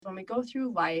we go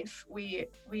through life,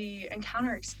 we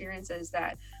encounter experiences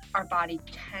that our body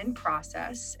can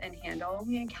process and handle.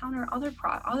 We encounter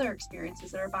other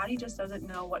experiences that our body just doesn't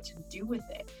know what to do with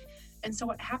it. And so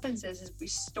what happens is we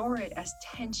store it as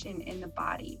tension in the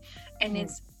body. And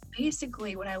it's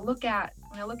basically when I look at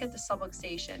the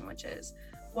subluxation, which is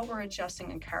what we're adjusting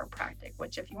in chiropractic,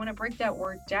 which if you want to break that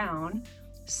word down,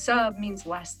 sub means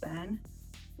less than,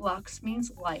 lux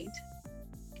means light,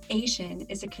 ation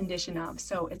is a condition of,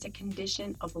 so it's a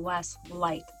condition of less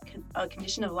light, a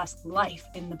condition of less life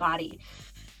in the body.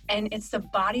 And it's the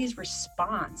body's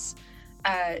response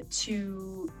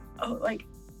to,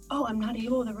 I'm not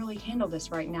able to really handle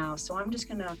this right now. So I'm just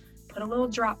gonna put a little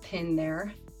drop pin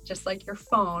there, just like your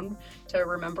phone, to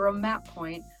remember a map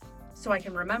point, so I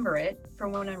can remember it for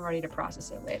when I'm ready to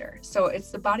process it later. So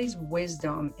it's the body's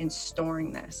wisdom in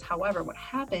storing this. However, what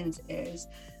happens is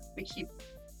we keep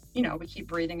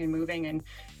breathing and moving and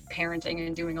parenting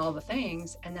and doing all the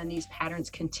things. And then these patterns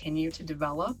continue to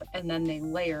develop, and then they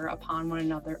layer upon one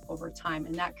another over time.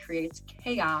 And that creates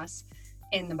chaos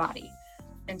in the body.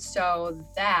 And so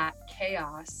that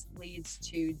chaos leads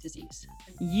to disease.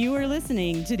 You are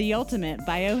listening to the Ultimate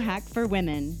Biohack for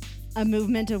Women, a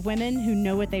movement of women who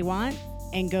know what they want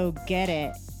and go get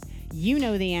it. You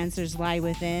know the answers lie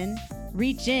within.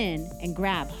 Reach in and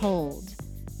grab hold.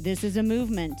 This is a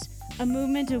movement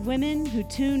of women who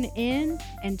tune in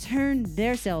and turn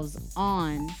themselves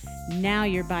on. Now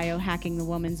you're biohacking the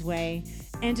woman's way,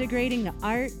 integrating the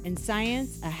art and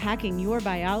science of hacking your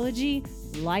biology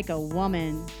like a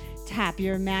woman. Tap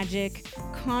your magic,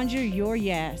 conjure your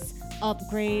yes,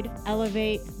 upgrade,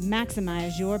 elevate,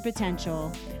 maximize your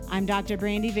potential. I'm Dr.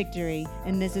 Brandy Victory,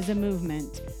 and this is a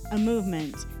movement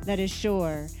that is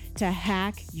sure to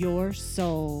hack your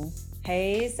soul.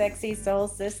 Hey, sexy soul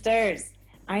sisters.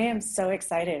 I am so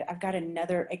excited. I've got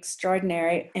another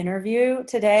extraordinary interview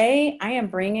today. I am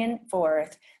bringing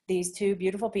forth these two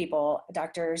beautiful people,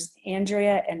 Doctors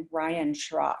Andrea and Ryan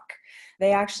Schrock.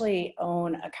 They actually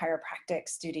own a chiropractic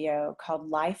studio called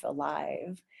Life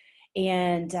Alive.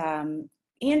 And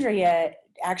Andrea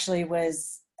actually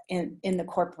was in the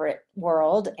corporate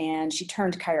world, and she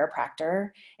turned chiropractor,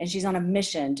 and she's on a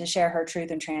mission to share her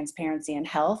truth and transparency in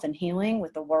health and healing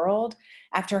with the world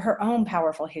after her own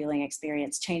powerful healing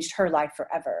experience changed her life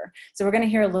forever. So we're going to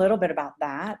hear a little bit about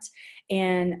that.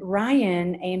 And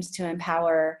Ryan aims to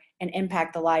empower and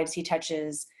impact the lives he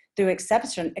touches through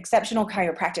exceptional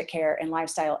chiropractic care and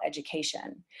lifestyle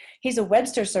education. He's a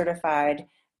Webster certified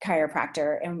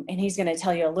chiropractor, and he's going to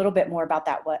tell you a little bit more about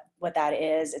that, what that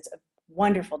is. It's a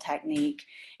wonderful technique,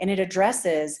 and it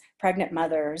addresses pregnant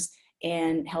mothers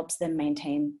and helps them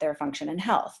maintain their function and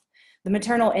health. The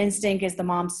maternal instinct is the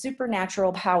mom's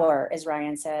supernatural power, as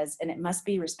Ryan says, and it must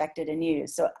be respected and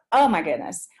used. So, oh my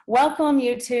goodness, welcome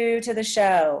you two to the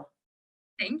show.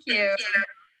 Thank you.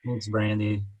 Thanks,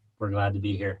 Brandy. We're glad to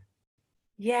be here.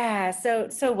 Yeah, so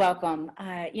welcome.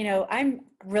 I'm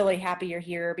really happy you're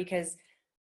here because,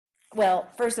 well,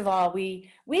 first of all, we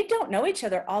don't know each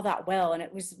other all that well. And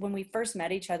it was when we first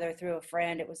met each other through a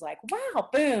friend, it was like, wow,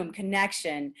 boom,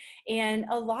 connection. And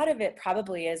a lot of it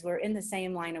probably is we're in the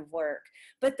same line of work.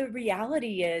 But the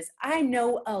reality is I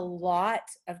know a lot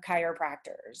of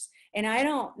chiropractors, and I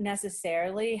don't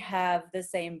necessarily have the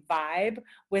same vibe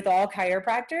with all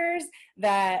chiropractors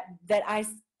that I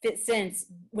sense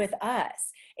with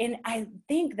us. And I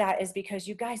think that is because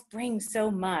you guys bring so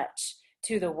much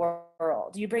to the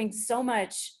world. You bring so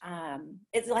much,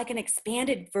 it's like an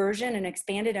expanded version, an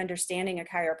expanded understanding of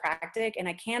chiropractic. And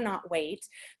I cannot wait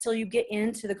till you get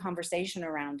into the conversation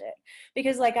around it.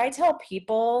 Because like I tell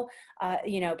people,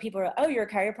 people are, oh, you're a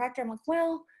chiropractor. I'm like,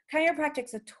 well,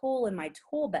 chiropractic's a tool in my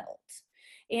tool belt.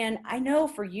 And I know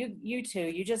for you two,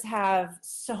 you just have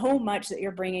so much that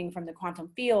you're bringing from the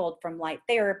quantum field, from light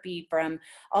therapy, from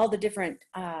all the different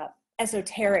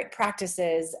esoteric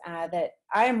practices that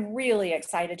I'm really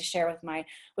excited to share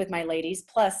with my ladies,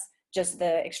 plus just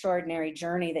the extraordinary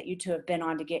journey that you two have been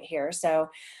on to get here. So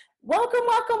welcome.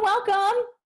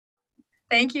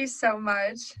 Thank you so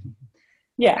much.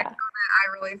 Yeah.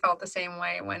 I really felt the same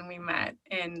way when we met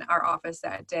in our office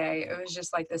that day. It was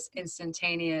just like this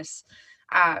instantaneous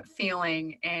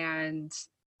feeling, and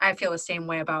I feel the same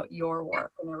way about your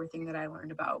work and everything that I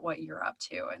learned about what you're up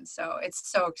to. And so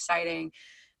it's so exciting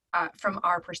from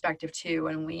our perspective too,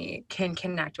 and we can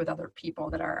connect with other people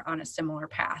that are on a similar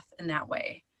path in that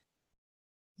way.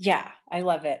 Yeah, I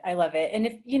love it. And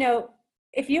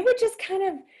if you would just kind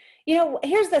of,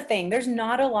 here's the thing, there's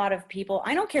not a lot of people,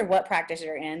 I don't care what practice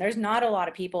you're in, there's not a lot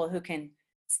of people who can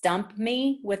stump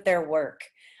me with their work.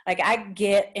 Like I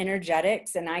get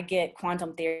energetics and I get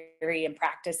quantum theory and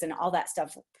practice and all that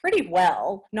stuff pretty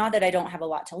well. Not that I don't have a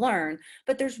lot to learn,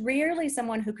 but there's rarely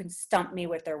someone who can stump me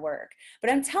with their work. But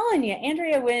I'm telling you,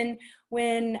 Andrea,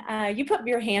 when you put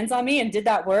your hands on me and did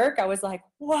that work, I was like,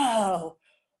 whoa,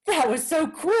 that was so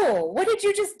cool. What did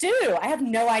you just do? I have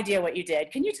no idea what you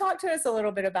did. Can you talk to us a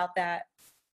little bit about that?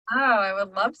 Oh, I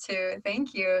would love to.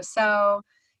 Thank you. So,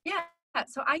 yeah,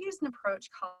 so I use an approach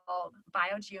called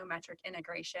biogeometric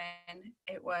integration.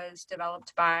 It was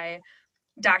developed by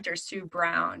Dr. Sue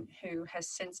Brown, who has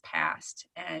since passed,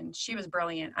 and she was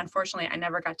brilliant. Unfortunately, I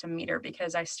never got to meet her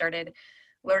because I started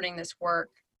learning this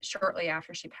work shortly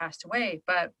after she passed away.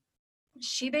 But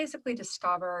she basically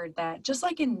discovered that just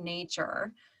like in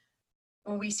nature,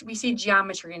 when we see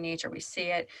geometry in nature, we see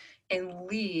it in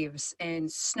leaves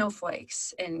and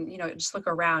snowflakes, and just look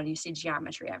around, you see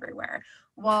geometry everywhere.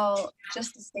 Well,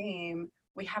 just the same,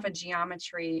 we have a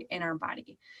geometry in our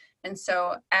body. And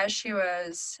so as she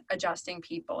was adjusting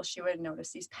people, she would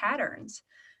notice these patterns.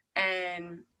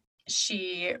 And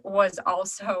she was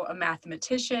also a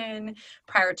mathematician.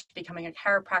 Prior to becoming a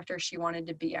chiropractor, she wanted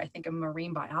to be, I think, a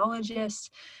marine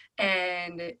biologist.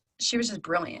 And she was just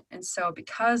brilliant. And so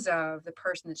because of the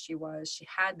person that she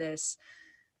had this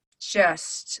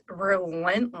just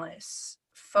relentless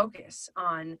focus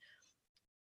on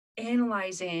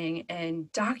analyzing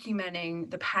and documenting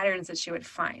the patterns that she would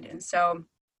find. And so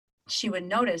she would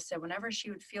notice that whenever she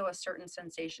would feel a certain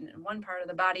sensation in one part of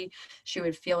the body, she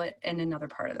would feel it in another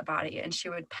part of the body, and she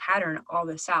would pattern all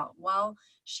this out. Well,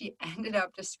 she ended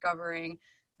up discovering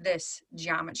this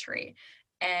geometry,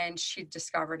 and she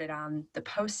discovered it on the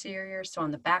posterior, so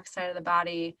on the back side of the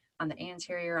body, on the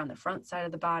anterior, on the front side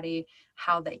of the body,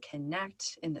 how they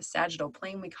connect in the sagittal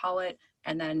plane, we call it,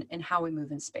 and then in how we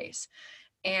move in space.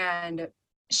 And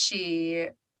she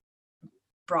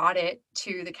brought it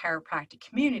to the chiropractic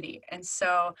community. And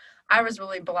so I was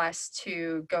really blessed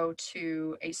to go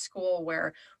to a school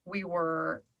where we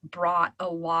were brought a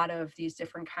lot of these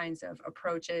different kinds of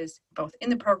approaches, both in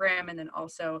the program and then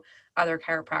also other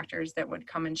chiropractors that would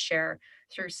come and share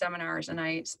through seminars. And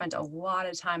I spent a lot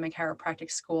of time in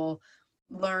chiropractic school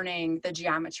learning the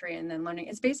geometry, and then learning,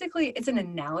 it's an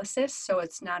analysis. So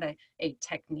it's not a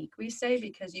technique, we say,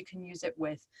 because you can use it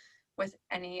with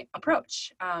any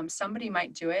approach. Somebody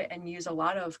might do it and use a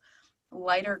lot of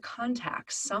lighter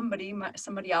contacts. Somebody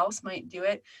else might do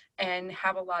it and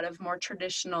have a lot of more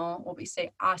traditional, what we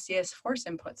say, osseous force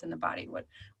inputs in the body,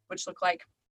 which look like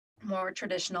more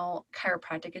traditional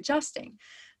chiropractic adjusting.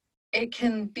 It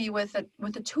can be with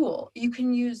a tool. You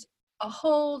can use a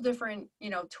whole different,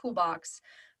 toolbox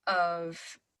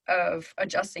of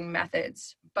adjusting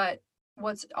methods. But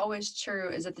what's always true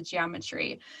is that the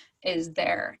geometry is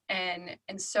there. And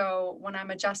so when I'm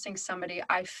adjusting somebody,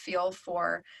 I feel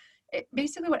for it.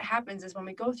 Basically what happens is when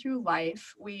we go through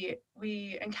life, we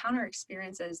encounter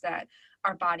experiences that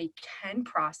our body can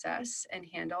process and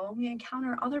handle. We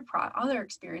encounter other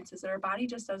experiences that our body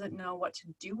just doesn't know what to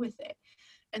do with it.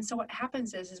 And so what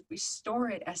happens is we store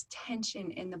it as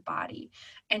tension in the body.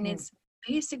 And it's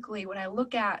basically when I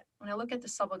look at the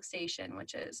subluxation,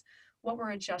 which is what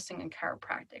we're adjusting in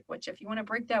chiropractic, which if you want to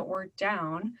break that word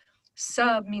down,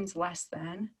 sub means less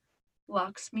than,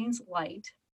 lux means light,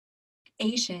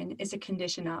 ation is a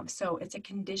condition of. So it's a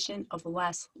condition of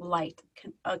less light,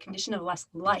 a condition of less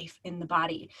life in the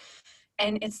body.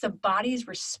 And it's the body's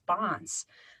response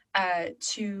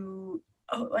to,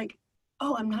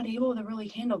 I'm not able to really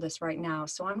handle this right now.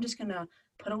 So I'm just going to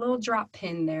put a little drop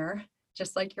pin there,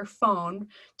 just like your phone,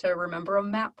 to remember a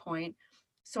map point,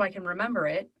 so I can remember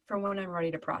it for when I'm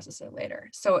ready to process it later.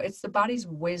 So it's the body's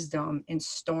wisdom in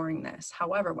storing this.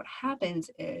 However, what happens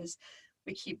is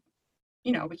we keep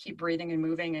breathing and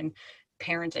moving and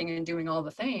parenting and doing all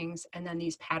the things. And then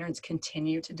these patterns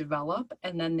continue to develop,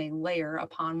 and then they layer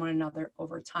upon one another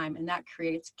over time. And that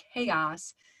creates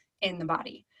chaos in the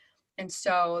body. And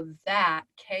so that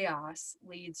chaos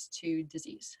leads to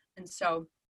disease. And so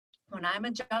when I'm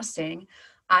adjusting,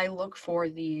 I look for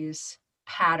these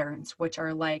patterns, which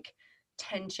are like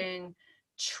tension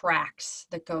tracks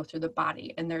that go through the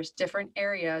body. And there's different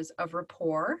areas of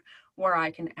rapport where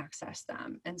I can access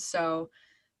them. And so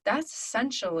that's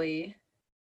essentially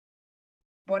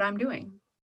what I'm doing.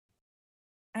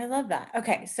 I love that.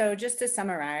 Okay, so just to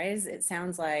summarize, it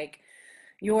sounds like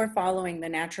you're following the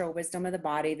natural wisdom of the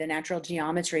body, the natural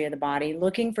geometry of the body,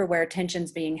 looking for where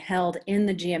tension's being held in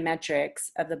the geometrics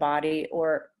of the body,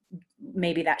 or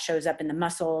maybe that shows up in the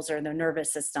muscles or the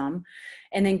nervous system,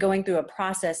 and then going through a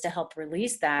process to help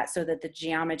release that so that the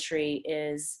geometry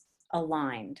is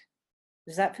aligned.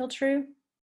 Does that feel true?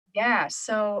 Yeah.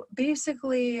 So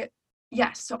basically,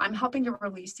 Yes, so I'm helping to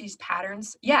release these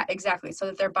patterns. Yeah, exactly. So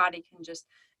that their body can just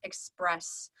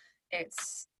express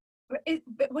its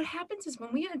but what happens is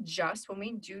when we adjust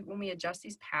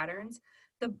these patterns,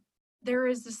 the there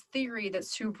is this theory that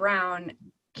Sue Brown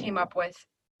came up with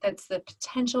that's the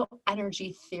potential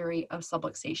energy theory of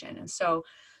subluxation. And so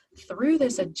through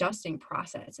this adjusting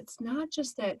process, it's not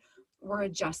just that we're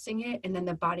adjusting it and then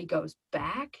the body goes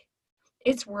back.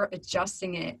 It's we're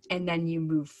adjusting it and then you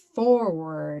move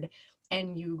forward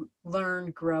and you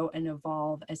learn, grow, and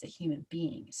evolve as a human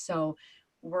being. So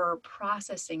we're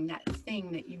processing that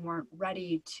thing that you weren't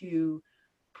ready to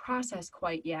process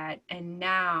quite yet. And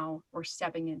now we're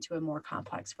stepping into a more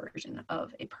complex version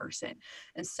of a person.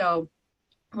 And so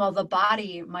while the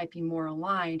body might be more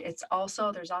aligned, there's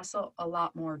also a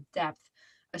lot more depth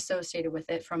associated with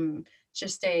it from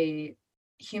just a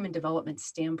human development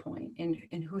standpoint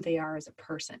in who they are as a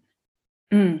person.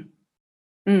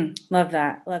 Mm, love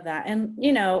that. Love that. And,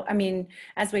 I mean,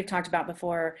 as we've talked about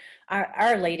before,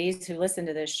 our ladies who listen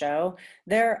to this show,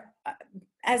 they're,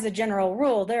 as a general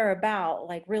rule, they're about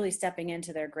like really stepping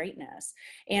into their greatness.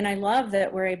 And I love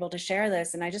that we're able to share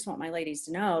this. And I just want my ladies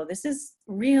to know this is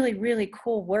really, really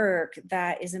cool work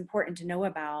that is important to know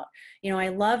about. I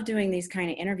love doing these kind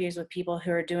of interviews with people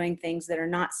who are doing things that are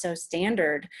not so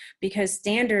standard, because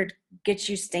standard gets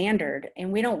you standard,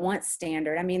 and we don't want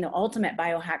standard. I mean, the ultimate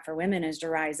biohack for women is to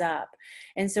rise up.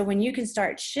 And so when you can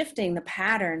start shifting the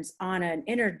patterns on an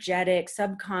energetic,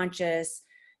 subconscious,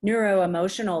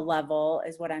 neuro-emotional level,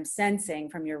 is what I'm sensing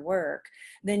from your work,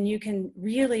 then you can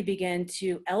really begin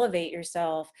to elevate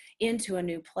yourself into a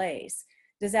new place.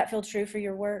 Does that feel true for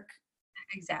your work?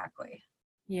 Exactly.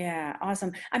 Yeah,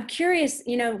 awesome. I'm curious,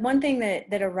 one thing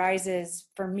that arises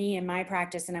for me in my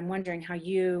practice, and I'm wondering how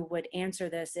you would answer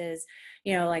this is,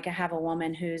 like I have a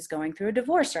woman who's going through a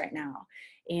divorce right now.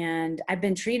 And I've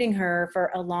been treating her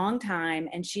for a long time,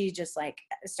 and she just like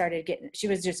she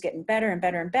was just getting better and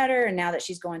better and better. And now that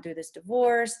she's going through this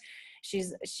divorce, she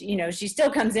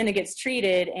still comes in and gets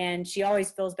treated, and she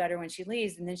always feels better when she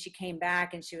leaves. And then she came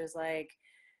back and she was like,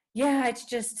 yeah,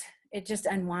 it just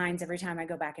unwinds every time I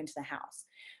go back into the house.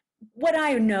 What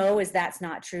I know is that's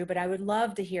not true, but I would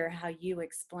love to hear how you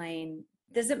explain.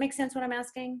 Does it make sense what I'm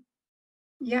asking?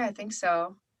 Yeah, I think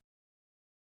so.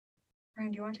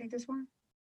 Ryan, do you want to take this one?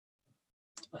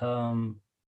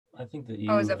 I think that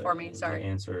Oh, is you it for me? can Sorry.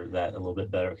 answer that a little bit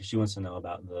better because she wants to know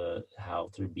about how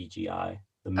through BGI,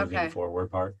 the moving Okay. forward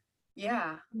part.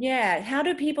 Yeah. Yeah. How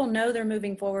do people know they're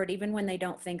moving forward even when they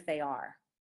don't think they are?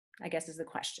 I guess is the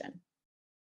question.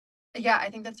 Yeah, I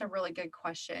think that's a really good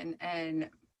question. And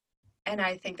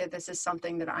I think that this is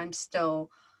something that I'm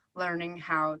still learning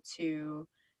how to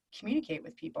communicate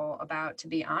with people about, to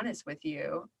be honest with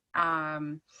you.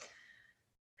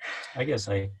 I guess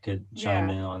I could chime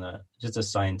Yeah. in on just a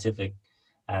scientific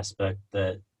aspect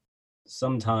that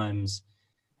sometimes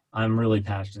I'm really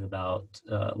passionate about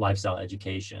lifestyle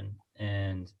education.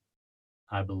 And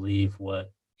I believe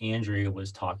what Andrea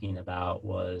was talking about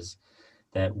was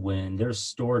that when there's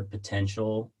stored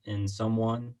potential in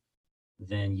someone,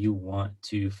 then you want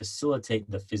to facilitate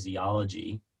the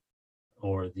physiology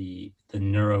or the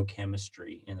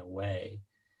neurochemistry in a way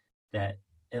that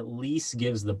at least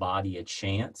gives the body a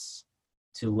chance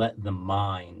to let the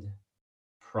mind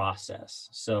process.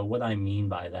 So what I mean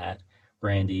by that,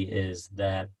 Brandy, is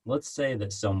that let's say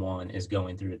that someone is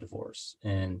going through a divorce,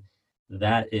 and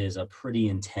that is a pretty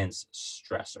intense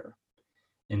stressor.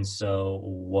 And so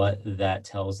what that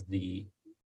tells the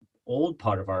old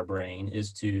part of our brain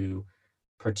is to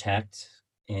protect,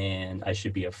 and I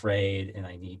should be afraid, and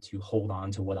I need to hold on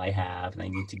to what I have, and I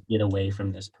need to get away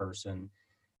from this person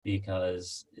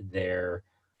because they're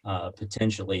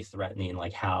potentially threatening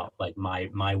like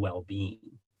my well-being.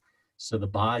 So the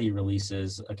body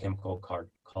releases a chemical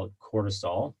called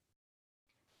cortisol,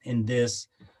 and this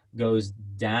goes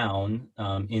down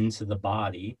into the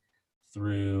body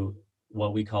through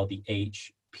what we call the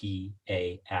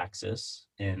HPA axis,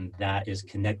 and that is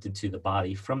connected to the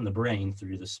body from the brain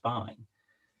through the spine.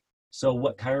 So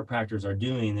what chiropractors are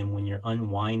doing, and when you're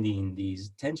unwinding these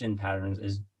tension patterns,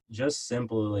 is just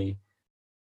simply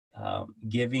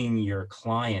giving your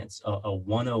clients a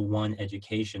 101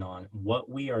 education on what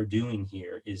we are doing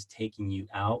here is taking you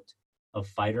out of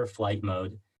fight or flight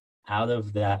mode, out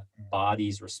of that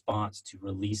body's response to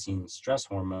releasing stress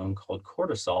hormone called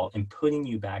cortisol, and putting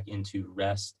you back into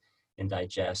rest and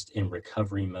digest in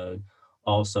recovery mode,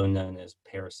 also known as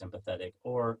parasympathetic,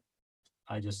 or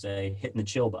I just say hitting the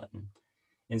chill button.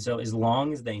 And so as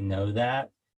long as they know that,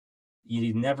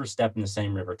 you never step in the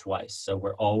same river twice. So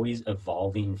we're always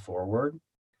evolving forward.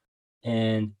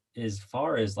 And as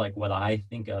far as like what I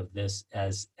think of this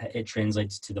as it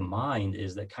translates to the mind,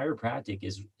 is that chiropractic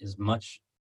is much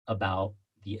about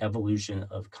the evolution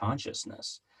of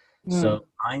consciousness. Mm, So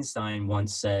Einstein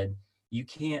once said, you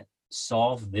can't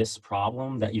solve this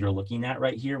problem that you're looking at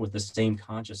right here with the same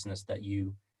consciousness that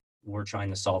you were trying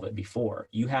to solve it before.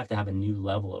 You have to have a new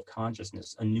level of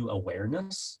consciousness, a new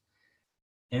awareness.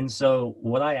 And so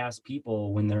what I ask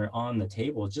people when they're on the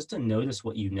table is just to notice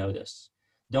what you notice.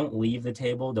 Don't leave the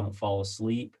table, don't fall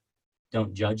asleep,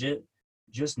 don't judge it.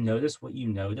 Just notice what you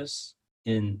notice,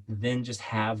 and then just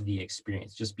have the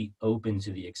experience. Just be open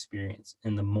to the experience.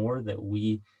 And the more that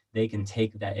they can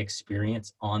take that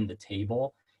experience on the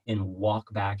table and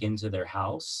walk back into their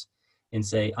house and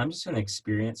say, I'm just going to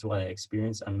experience what I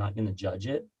experience. I'm not going to judge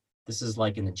it. This is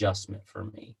like an adjustment for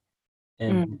me.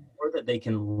 And mm, more that they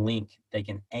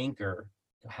can anchor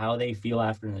how they feel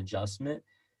after an adjustment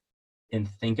and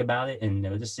think about it and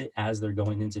notice it as they're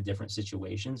going into different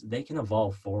situations, they can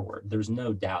evolve forward. There's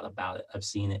no doubt about it. I've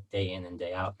seen it day in and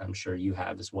day out. I'm sure you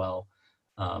have as well.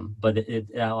 But it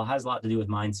has a lot to do with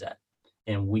mindset.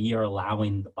 And we are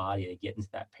allowing the body to get into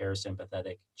that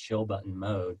parasympathetic chill button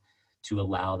mode to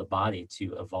allow the body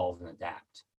to evolve and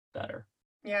adapt better.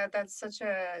 Yeah, that's such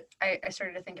I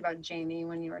started to think about Jamie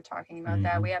when you were talking about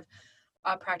that. Mhm. We have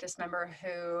a practice member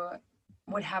who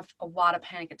would have a lot of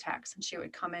panic attacks, and she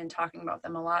would come in talking about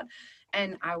them a lot,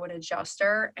 and I would adjust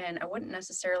her, and I wouldn't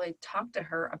necessarily talk to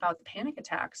her about the panic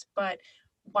attacks, but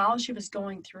while she was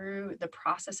going through the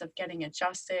process of getting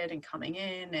adjusted and coming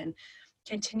in and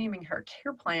continuing her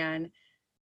care plan,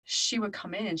 she would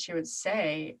come in and she would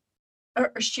say,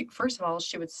 or she, first of all,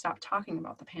 she would stop talking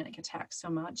about the panic attacks so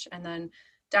much, and then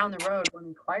down the road when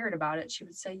inquired about it, she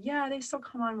would say, yeah, they still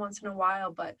come on once in a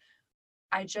while, but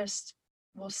I just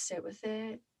will sit with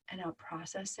it and I'll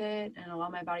process it and allow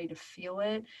my body to feel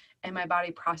it, and my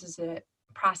body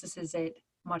processes it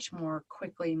much more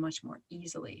quickly, much more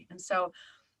easily. And so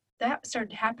that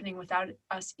started happening without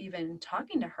us even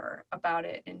talking to her about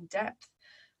it in depth,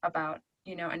 about,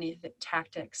 any of the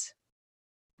tactics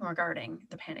regarding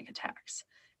the panic attacks.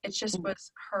 It just mm.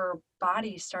 was her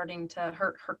body starting to,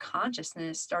 her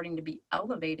consciousness starting to be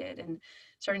elevated and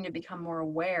starting to become more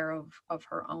aware of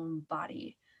her own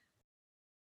body.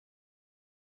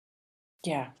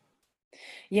 Yeah.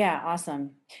 Yeah,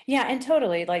 awesome. Yeah, and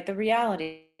totally. Like the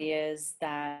reality is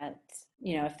that,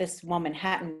 if this woman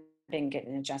hadn't been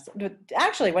getting adjusted, but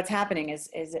actually what's happening is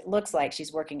it looks like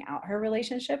she's working out her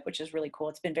relationship, which is really cool.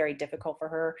 It's been very difficult for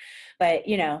her. But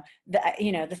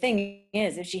the thing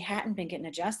is, if she hadn't been getting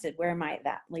adjusted, where might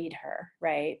that lead her?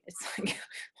 Right. It's like,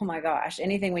 oh my gosh,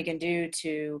 anything we can do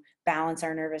to balance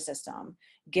our nervous system,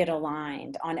 get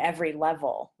aligned on every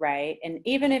level, right? And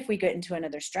even if we get into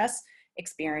another stress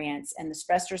experience and the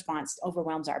stress response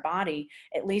overwhelms our body,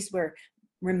 at least we're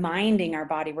reminding our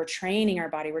body, we're training our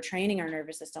body, we're training our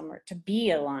nervous system to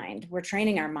be aligned, we're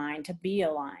training our mind to be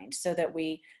aligned so that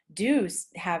we do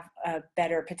have a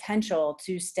better potential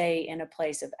to stay in a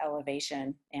place of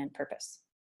elevation and purpose.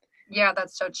 Yeah,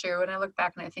 that's so true. And I look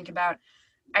back and I think about,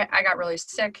 I got really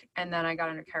sick, and then I got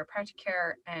under chiropractic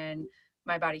care and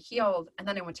my body healed. And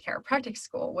then I went to chiropractic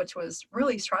school, which was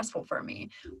really stressful for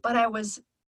me. But I was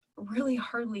really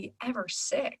hardly ever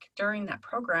sick during that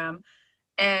program.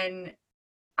 And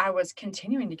I was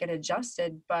continuing to get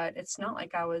adjusted, but it's not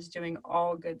like I was doing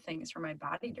all good things for my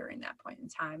body during that point in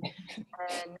time.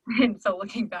 And so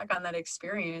looking back on that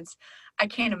experience, I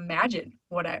can't imagine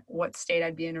what state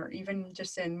I'd be in, or even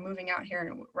just in moving out here.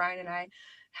 And Ryan and I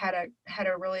had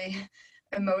a really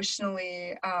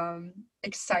emotionally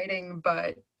exciting,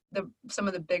 but some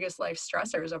of the biggest life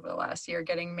stressors over the last year,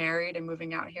 getting married and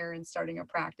moving out here and starting a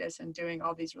practice and doing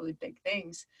all these really big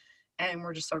things. And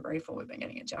we're just so grateful we've been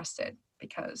getting adjusted,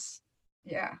 because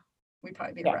yeah, we'd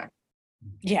probably be a Yeah. wreck.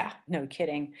 Yeah, no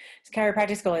kidding.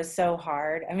 Chiropractic school is so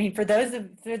hard. I mean, for those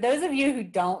of you who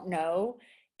don't know,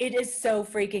 it is so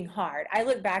freaking hard. I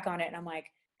look back on it and I'm like,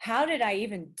 how did I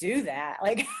even do that?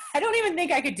 Like, I don't even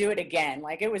think I could do it again.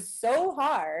 Like, it was so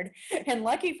hard. And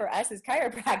lucky for us as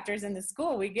chiropractors in the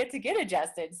school, we get to get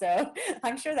adjusted. So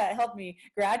I'm sure that helped me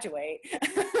graduate.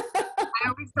 I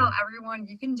always tell everyone,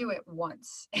 you can do it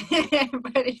once,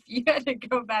 but if you had to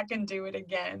go back and do it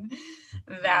again,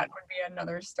 that would be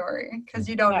another story, because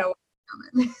you don't Yeah, know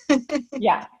what's coming.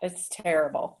 yeah, it's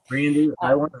terrible. Randy,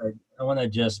 I Um, want to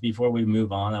just before we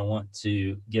move on, I want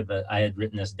to I had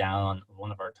written this down on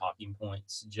one of our talking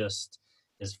points, just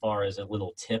as far as a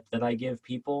little tip that I give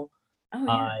people. oh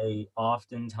yeah. I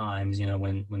oftentimes,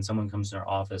 when someone comes to our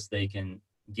office, we can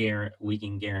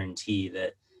guarantee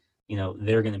that,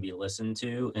 they're going to be listened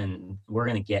to, and we're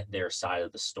going to get their side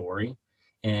of the story.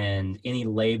 and any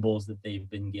labels that they've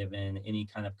been given, any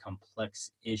kind of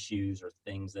complex issues or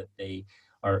things that they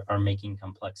are making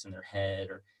complex in their head,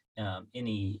 or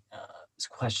any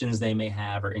questions they may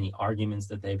have, or any arguments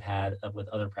that they've had with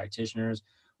other practitioners.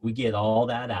 We get all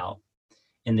that out.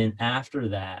 And then after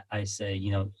that, I say,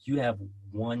 you have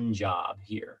one job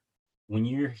here. When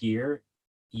you're here,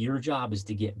 your job is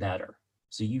to get better.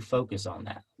 So you focus on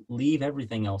that. Leave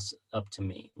everything else up to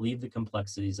me. Leave the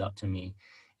complexities up to me.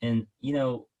 And,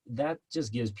 that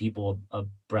just gives people a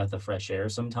breath of fresh air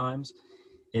sometimes,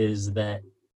 is that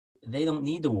they don't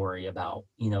need to worry about,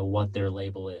 what their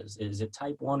label is. Is it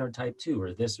type 1 or type 2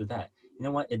 or this or that? You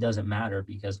know what? It doesn't matter,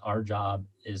 because our job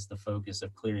is the focus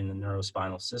of clearing the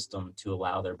neurospinal system to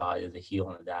allow their body to heal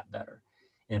and adapt better.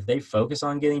 And if they focus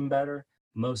on getting better,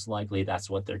 most likely that's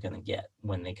what they're going to get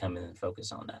when they come in and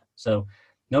focus on that. So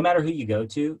no matter who you go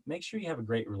to, make sure you have a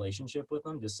great relationship with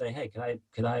them. Just say, hey,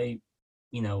 could I,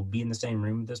 be in the same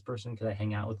room with this person? Could I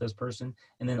hang out with this person?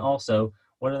 And then also,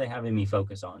 what are they having me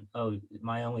focus on? Oh,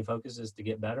 my only focus is to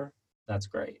get better. That's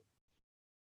great.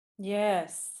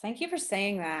 Yes. Thank you for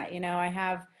saying that.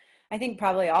 I think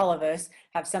probably all of us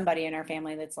have somebody in our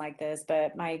family that's like this,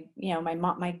 but my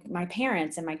mom, my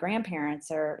parents and my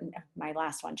grandparents my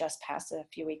last one just passed a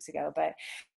few weeks ago, but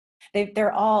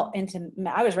they're all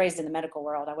I was raised in the medical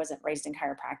world. I wasn't raised in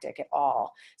chiropractic at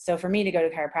all. So for me to go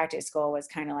to chiropractic school was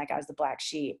kind of like I was the black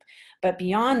sheep. But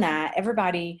beyond that,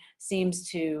 everybody seems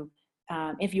to,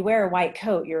 if you wear a white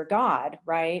coat, you're a god,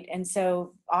 right? And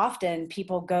so often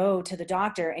people go to the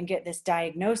doctor and get this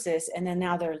diagnosis, and then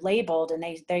now they're labeled and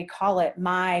they call it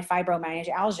my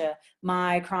fibromyalgia,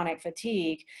 my chronic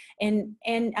fatigue. And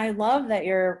I love that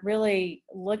you're really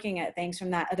looking at things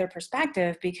from that other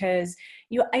perspective, because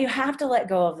you have to let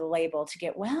go of the label to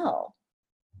get well.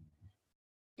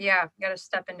 Yeah, got to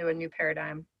step into a new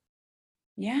paradigm.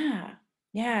 Yeah.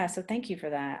 Yeah. So thank you for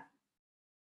that.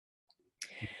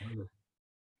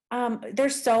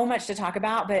 There's so much to talk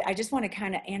about, but I just want to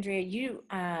kind of, Andrea,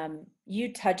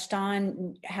 you touched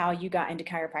on how you got into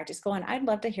chiropractic school, and I'd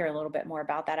love to hear a little bit more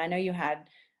about that. I know you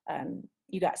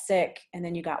got sick and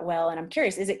then you got well, and I'm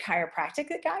curious, is it chiropractic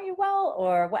that got you well,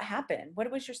 or what happened?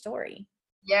 What was your story?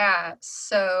 Yeah,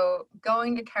 so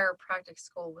going to chiropractic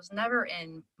school was never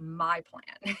in my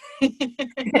plan.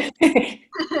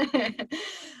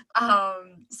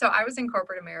 So I was in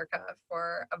corporate America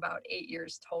for about 8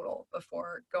 years total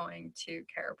before going to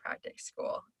chiropractic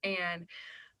school. And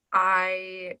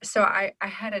I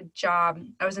had a job.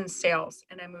 I was in sales,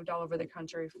 and I moved all over the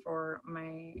country for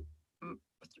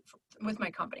with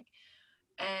my company.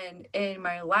 And in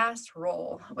my last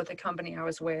role with the company I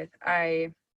was with,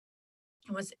 I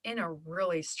was in a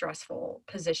really stressful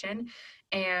position,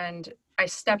 and I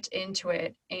stepped into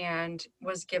it and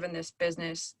was given this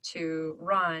business to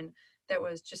run that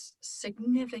was just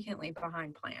significantly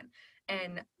behind plan.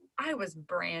 And I was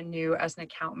brand new as an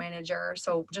account manager,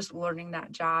 so just learning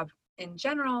that job in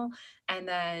general, and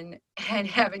then and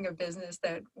having a business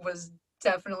that was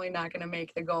definitely not going to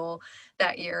make the goal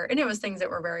that year, and it was things that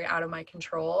were very out of my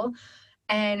control.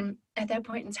 And at that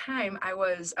point in time, I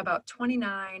was about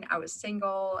 29, I was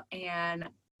single, and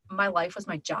my life was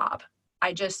my job.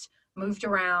 I just moved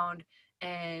around,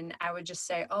 and I would just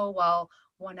say, oh, well,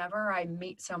 whenever I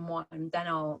meet someone, then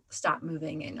I'll stop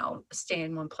moving and I'll stay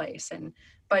in one place. And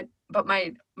but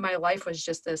my life was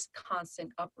just this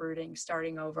constant uprooting,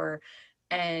 starting over,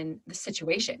 and the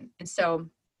situation. And so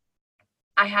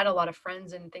I had a lot of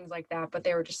friends and things like that, but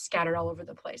they were just scattered all over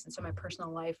the place. And so my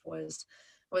personal life was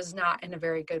not in a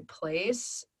very good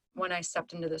place when I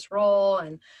stepped into this role,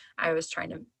 and I was trying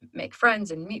to make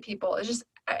friends and meet people.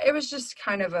 It was just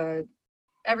kind of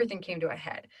everything came to a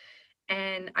head,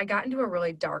 and I got into a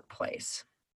really dark place.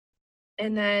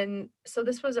 And then so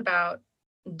this was about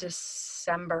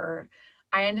December.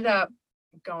 I ended up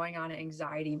going on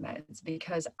anxiety meds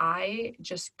because I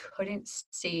just couldn't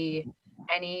see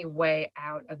any way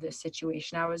out of this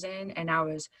situation I was in. And I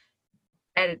was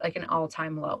at like an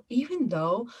all-time low, even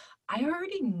though I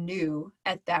already knew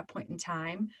at that point in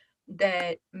time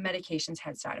that medications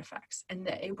had side effects and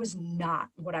that it was not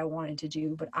what I wanted to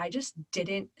do, but I just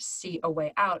didn't see a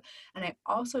way out. And I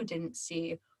also didn't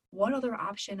see what other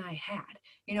option I had.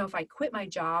 If I quit my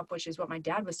job, which is what my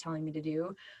dad was telling me to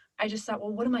do, I just thought,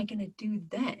 well, what am I going to do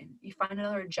then? You find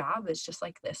another job that's just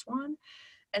like this one.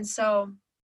 And so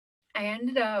I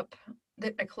ended up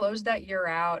I closed that year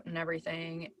out and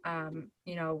everything,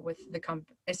 with the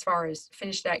as far as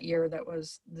finished that year, that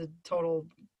was the total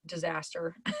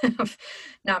disaster of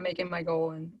not making my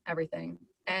goal and everything.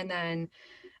 And then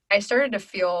I started to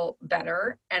feel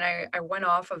better, and I went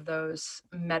off of those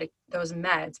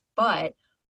meds, but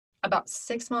about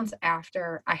 6 months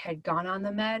after I had gone on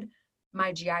the med,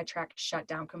 my GI tract shut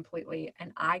down completely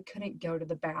and I couldn't go to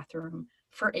the bathroom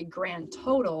for a grand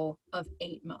total of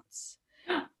 8 months.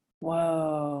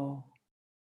 Whoa.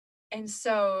 And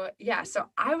so, yeah, so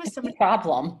I was That's somebody, a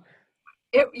problem.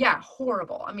 yeah,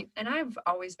 horrible. I mean, and I've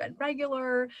always been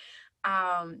regular,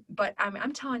 but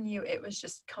I'm telling you, it was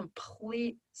just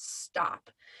complete stop.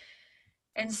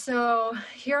 And so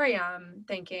here I am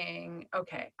thinking,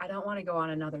 okay, I don't want to go on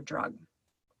another drug.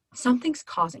 Something's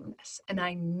causing this. And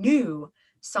I knew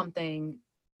something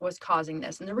was causing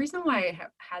this. And the reason why I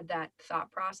had that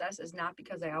thought process is not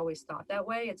because I always thought that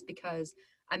way. It's because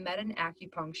I met an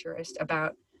acupuncturist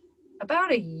about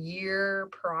a year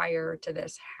prior to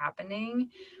this happening,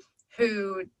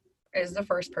 who is the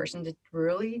first person to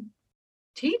really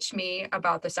teach me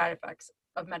about the side effects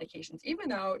of medications. Even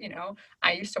though,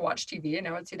 I used to watch TV and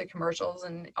I would see the commercials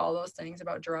and all those things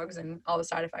about drugs and all the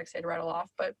side effects they'd rattle off.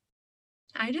 But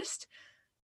I just,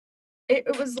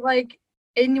 it was like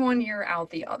in one ear out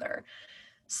the other.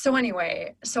 So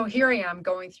anyway, so here I am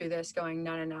going through this going,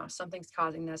 no, something's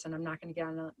causing this and I'm not going to get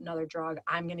on another drug.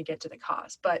 I'm going to get to the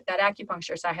cause. But that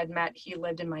acupuncturist I had met, he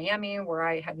lived in Miami where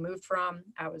I had moved from.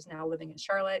 I was now living in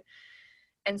Charlotte.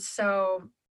 And so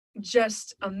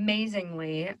just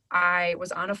amazingly, I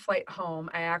was on a flight home.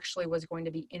 I actually was going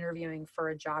to be interviewing for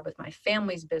a job with my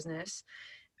family's business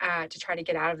to try to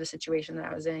get out of the situation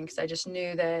that I was in, because I just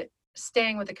knew that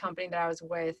staying with the company that I was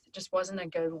with just wasn't a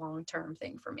good long-term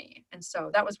thing for me. And so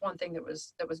that was one thing that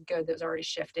was good, that was already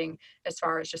shifting as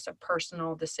far as just a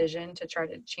personal decision to try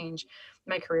to change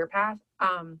my career path.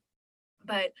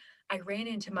 But I ran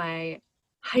into my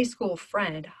high school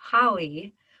friend,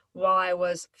 Holly, while I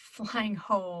was flying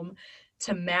home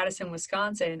to Madison,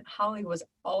 Wisconsin. Holly was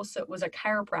a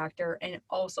chiropractor and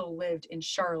also lived in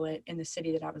Charlotte, in the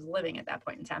city that I was living at that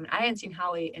point in time. And I hadn't seen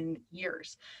Holly in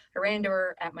years. I ran into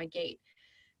her at my gate.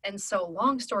 And so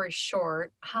long story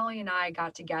short, Holly and I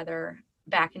got together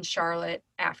back in Charlotte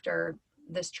after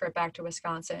this trip back to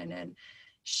Wisconsin, and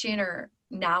she and her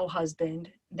now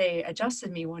husband, they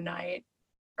adjusted me one night,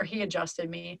 or he adjusted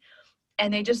me,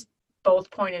 and they just both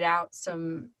pointed out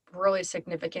some really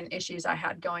significant issues I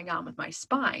had going on with my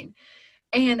spine.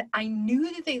 And I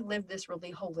knew that they lived this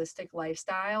really holistic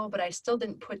lifestyle, but I still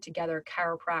didn't put together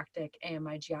chiropractic and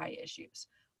my GI issues.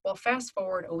 Well, fast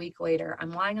forward a week later,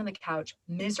 I'm lying on the couch,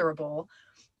 miserable,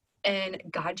 and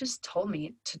God just told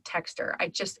me to text her.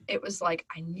 It was like,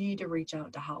 I need to reach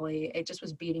out to Holly. It just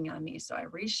was beating on me. So I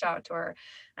reached out to her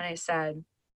and I said,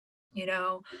 you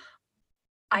know,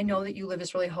 I know that you live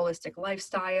this really holistic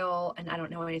lifestyle and I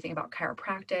don't know anything about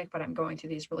chiropractic, but I'm going through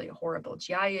these really horrible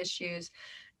GI issues.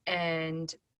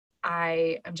 And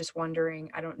I am just wondering,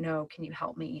 I don't know, can you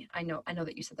help me? I know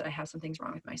that you said that I have some things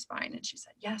wrong with my spine. And she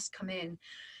said, yes, come in.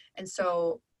 And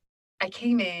so I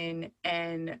came in,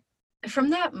 and from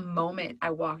that moment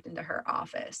I walked into her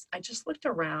office, I just looked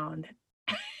around.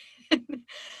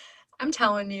 I'm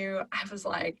telling you, I was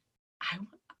like,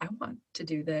 I want to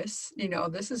do this.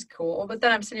 This is cool. But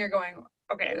then I'm sitting here going,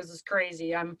 okay, this is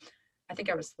crazy. I think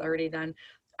I was 30 then.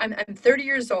 I'm 30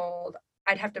 years old.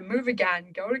 I'd have to move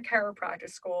again, go to chiropractic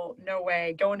school. No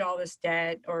way. Go into all this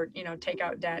debt, or, take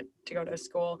out debt to go to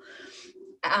school.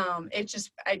 I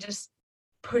just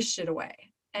pushed it away.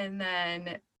 And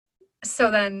then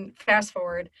fast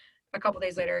forward a couple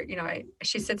days later,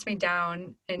 she sits me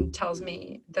down and tells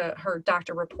me her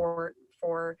doctor report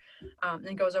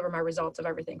and goes over my results of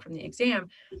everything from the exam.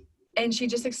 And she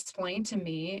just explained to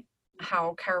me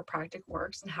how chiropractic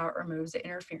works and how it removes the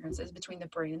interferences between the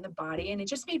brain and the body. And it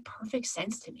just made perfect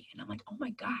sense to me. And I'm like, oh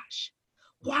my gosh,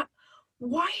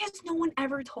 why has no one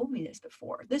ever told me this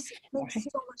before? This makes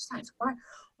so much sense.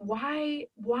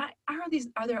 Why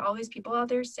are there all these people out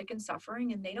there sick and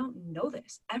suffering and they don't know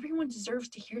this? Everyone deserves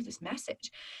to hear this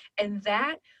message. And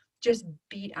that just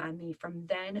beat on me from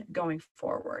then going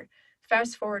forward.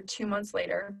 Fast forward 2 months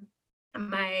later,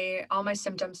 all my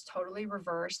symptoms totally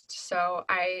reversed. So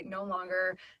I no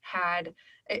longer had,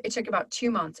 it took about 2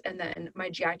 months, and then my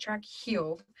GI tract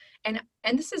healed. And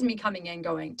this is me coming in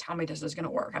going, tell me this is going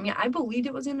to work. I mean, I believed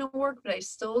it was going to work, but I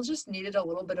still just needed a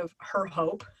little bit of her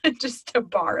hope just to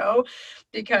borrow,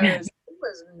 because it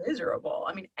was miserable.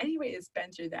 I mean, anybody that's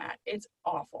been through that, it's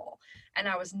awful. And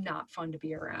I was not fun to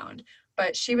be around.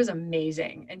 But she was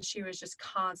amazing, and she was just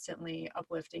constantly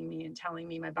uplifting me and telling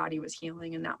me my body was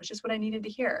healing, and that was just what I needed to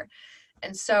hear.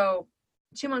 And so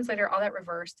 2 months later, all that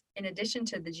reversed. In addition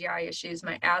to the GI issues,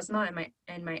 my asthma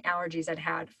and my allergies I'd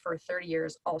had for 30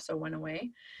 years also went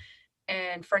away.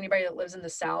 And for anybody that lives in the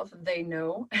South, they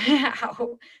know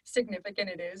how significant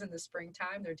it is in the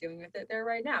springtime. They're dealing with it there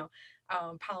right now.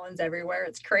 pollen's everywhere.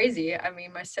 It's crazy. I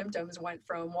mean, my symptoms went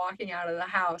from walking out of the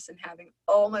house and having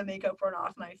all my makeup run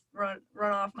off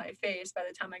my face by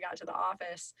the time I got to the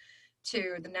office,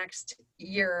 to the next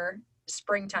year,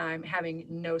 springtime, having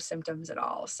no symptoms at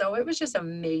all. So it was just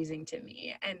amazing to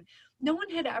me. And no one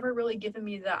had ever really given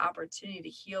me the opportunity to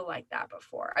heal like that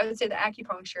before. I would say the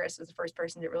acupuncturist was the first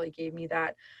person that really gave me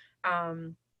that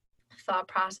thought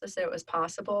process that it was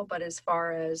possible. But as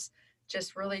far as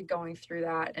just really going through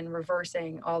that and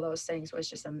reversing all those things was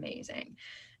just amazing.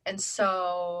 And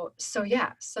so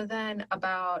yeah. So then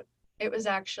it was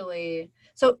actually,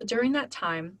 so during that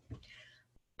time,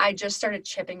 I just started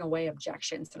chipping away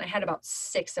objections, and I had about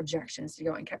 6 objections to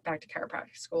going back to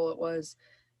chiropractic school. It was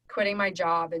quitting my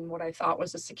job and what I thought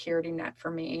was a security net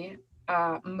for me,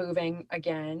 moving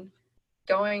again,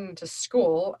 going to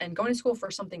school for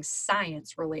something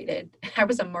science related. I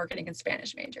was a marketing and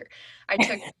Spanish major. I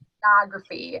took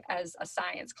geography as a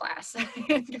science class. And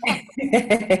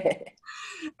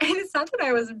it's not that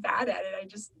I was bad at it. I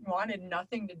just wanted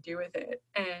nothing to do with it.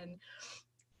 And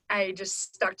I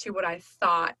just stuck to what I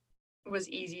thought was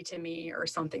easy to me or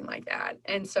something like that.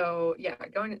 And so, yeah,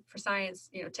 going for science,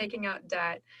 taking out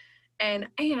debt, and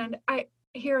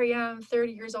here I am,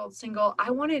 30 years old, single.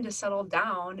 I wanted to settle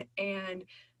down and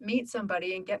meet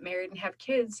somebody and get married and have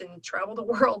kids and travel the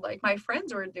world like my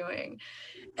friends were doing.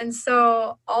 And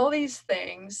so all these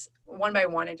things, one by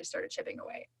one, I just started chipping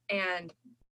away. And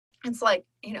it's like,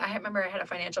 I remember I had a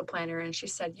financial planner, and she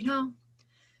said,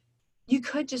 you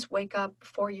could just wake up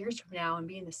 4 years from now and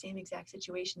be in the same exact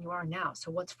situation you are now. So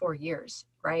what's 4 years,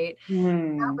 right?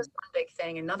 That was one big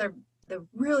thing. The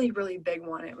really, really big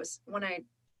one, it was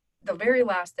the very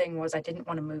last thing was I didn't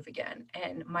want to move again.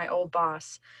 And my old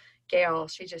boss, Gail,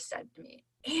 she just said to me,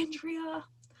 Andrea,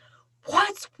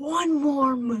 what's one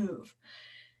more move?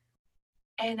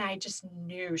 And I just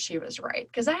knew she was right,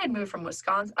 because I had moved from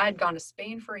Wisconsin. I had gone to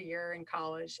Spain for a year in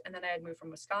college, and then I had moved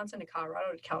from Wisconsin to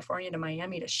Colorado to California to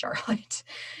Miami to Charlotte.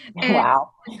 And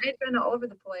Wow. I'd been all over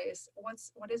the place.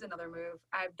 What is another move?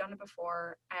 I've done it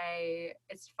before.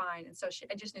 It's fine. And so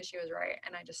I just knew she was right,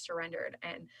 and I just surrendered.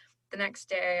 And the next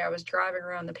day I was driving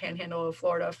around the panhandle of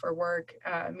Florida for work,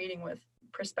 meeting with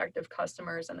prospective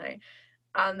customers. And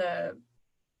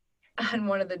on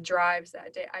one of the drives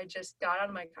that day, I just got out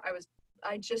of my car.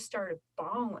 I just started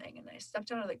bawling, and I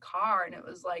stepped out of the car, and it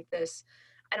was like this,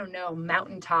 I don't know,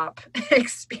 mountaintop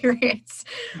experience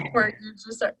where you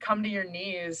just come to your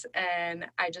knees, and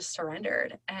I just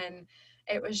surrendered. And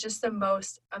it was just the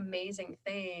most amazing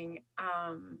thing.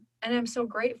 And I'm so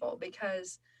grateful,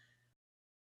 because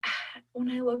when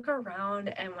I look around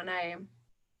and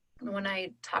when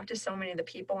I talk to so many of the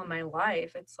people in my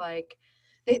life, it's like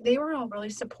they were all really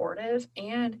supportive,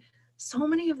 and so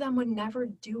many of them would never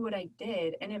do what I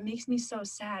did. And it makes me so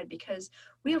sad, because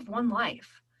we have one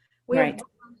life. We have one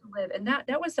life to live. And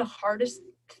that was the hardest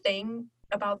thing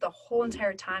about the whole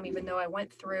entire time, even though I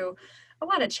went through a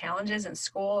lot of challenges in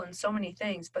school and so many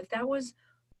things. But that was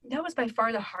by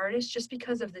far the hardest, just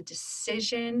because of the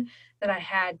decision that I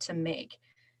had to make.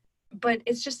 But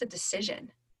it's just a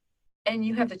decision, and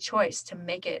you have the choice to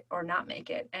make it or not make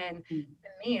it. And to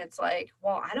me, it's like,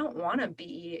 well, I don't want to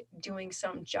be doing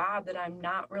some job that I'm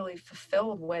not really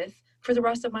fulfilled with for the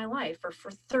rest of my life, or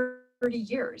for 30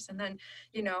 years. And then,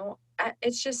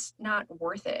 it's just not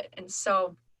worth it. And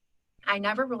so I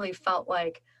never really felt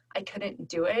like I couldn't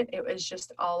do it. It was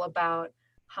just all about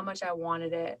how much I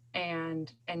wanted it,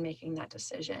 and making that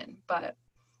decision. But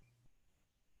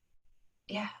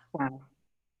yeah.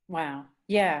 Wow.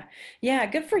 Yeah. Yeah.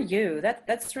 Good for you.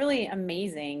 That's really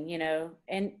amazing,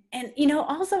 and,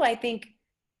 also I think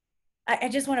I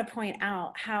just want to point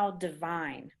out how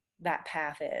divine that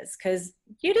path is, because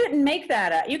you didn't make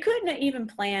that up. You couldn't have even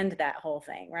planned that whole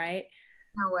thing, right?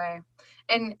 No way.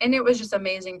 And it was just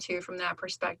amazing too, from that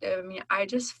perspective. I mean, I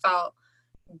just felt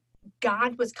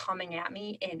God was coming at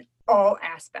me in all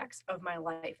aspects of my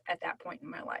life at that point in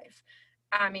my life.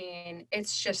 I mean,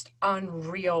 it's just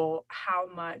unreal how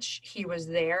much he was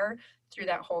there through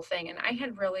that whole thing. And I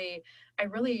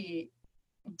really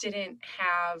didn't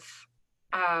have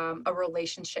a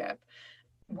relationship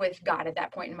with God at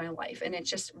that point in my life. And it's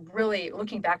just really,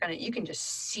 looking back on it, you can just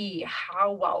see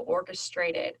how well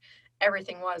orchestrated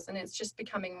everything was. And it's just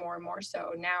becoming more and more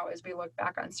so now as we look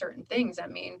back on certain things. I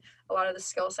mean, a lot of the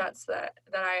skill sets that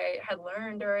I had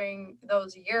learned during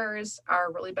those years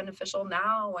are really beneficial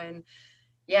now. And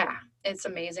yeah, it's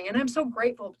amazing. And I'm so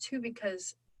grateful too,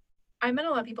 because I met a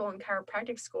lot of people in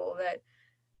chiropractic school that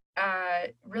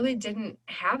really didn't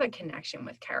have a connection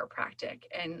with chiropractic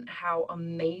and how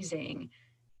amazing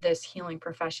this healing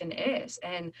profession is.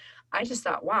 And I just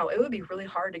thought, wow, it would be really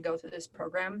hard to go through this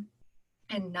program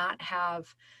and not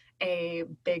have a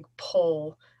big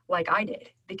pull like I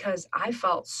did, because I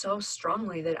felt so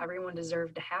strongly that everyone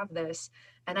deserved to have this.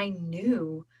 And I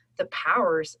knew the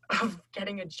powers of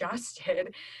getting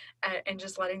adjusted and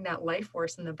just letting that life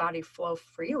force in the body flow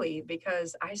freely,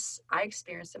 because I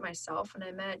experienced it myself, and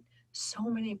I met so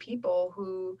many people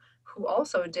who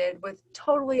also did, with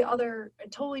totally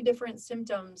different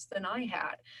symptoms than I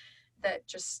had, that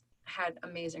just had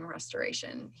amazing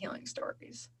restoration healing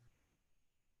stories.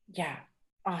 Yeah.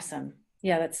 Awesome.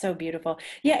 Yeah, that's so beautiful.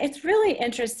 Yeah, it's really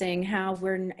interesting how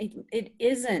it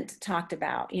isn't talked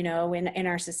about, in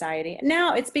our society.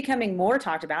 Now it's becoming more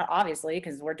talked about, obviously,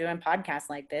 because we're doing podcasts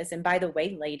like this. And by the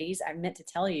way, ladies, I meant to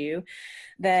tell you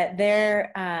that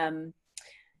they're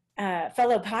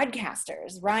fellow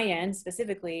podcasters. Ryan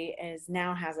specifically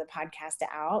now has a podcast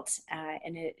out,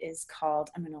 and it is called,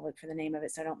 I'm going to look for the name of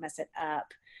it so I don't mess it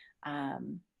up.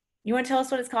 You want to tell us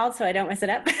what it's called so I don't mess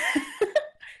it up?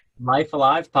 Life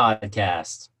Alive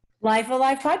podcast. Life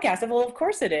Alive podcast. Well, of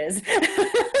course it is.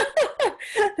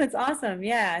 That's awesome.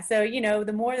 Yeah. So,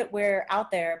 the more that we're out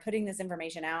there putting this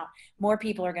information out, more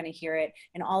people are going to hear it,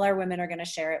 and all our women are going to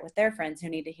share it with their friends who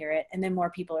need to hear it. And then more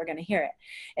people are going to hear it.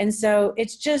 And so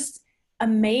it's just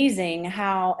amazing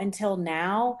how until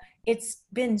now it's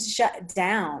been shut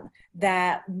down,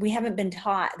 that we haven't been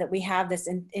taught that we have this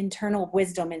internal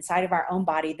wisdom inside of our own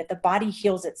body, that the body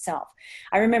heals itself.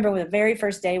 I remember the very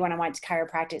first day when I went to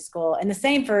chiropractic school, and the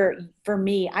same for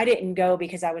me. I didn't go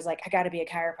because I was like, I got to be a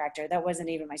chiropractor. That wasn't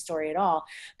even my story at all.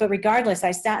 But regardless,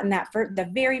 I sat in the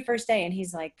very first day, and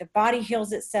he's like, the body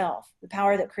heals itself. The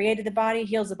power that created the body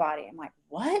heals the body. I'm like,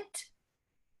 what?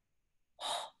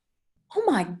 Oh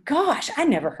my gosh, I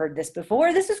never heard this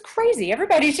before. This is crazy.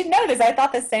 Everybody should know this. I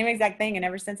thought the same exact thing. And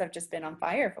ever since, I've just been on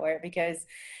fire for it, because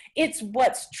it's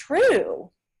what's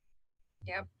true.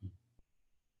 Yep.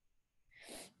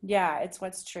 Yeah, it's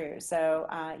what's true. So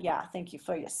yeah, thank you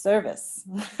for your service.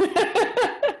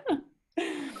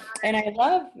 And I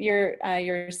love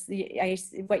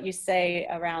what you say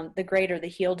around the greater the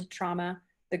healed trauma,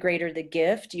 the greater the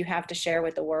gift you have to share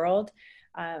with the world.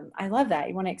 I love that.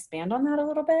 You want to expand on that a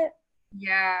little bit?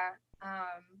 Yeah.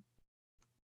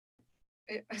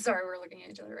 Sorry, we're looking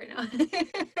at each other right now.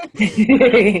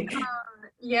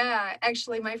 Yeah,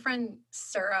 actually, my friend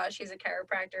Sarah, she's a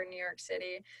chiropractor in New York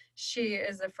City. She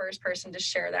is the first person to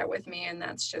share that with me, and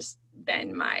that's just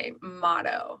been my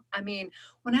motto. I mean,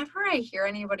 whenever I hear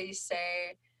anybody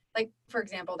say, like, for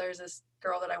example, there's this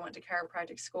girl that I went to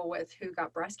chiropractic school with who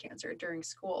got breast cancer during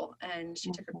school, and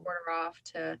she took a quarter off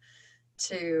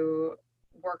to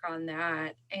work on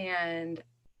that, and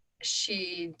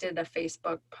she did a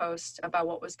Facebook post about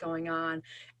what was going on,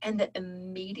 and the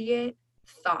immediate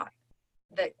thought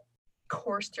that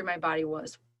coursed through my body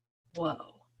was, whoa,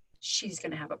 she's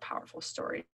going to have a powerful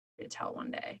story to tell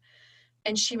one day.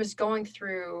 And she was going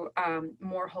through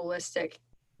more holistic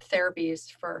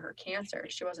therapies for her cancer.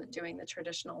 She wasn't doing the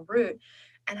traditional route.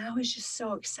 And I was just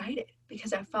so excited,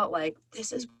 because I felt like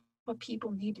this is what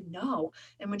people need to know.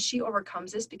 And when she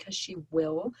overcomes this, because she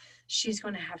will, she's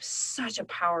going to have such a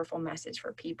powerful message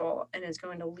for people, and is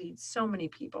going to lead so many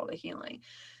people to healing.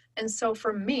 And so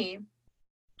for me,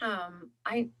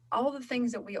 all the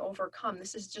things that we overcome,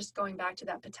 this is just going back to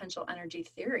that potential energy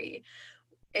theory.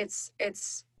 It's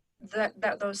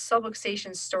that those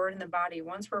subluxations stored in the body,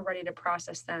 once we're ready to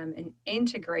process them and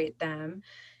integrate them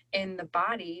in the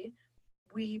body,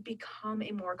 we become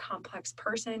a more complex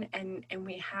person, and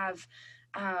we have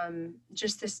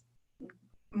just this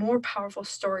more powerful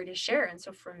story to share. And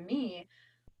so for me,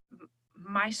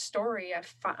 my story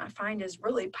I find is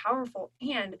really powerful,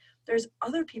 and there's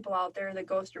other people out there that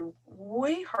go through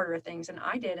way harder things than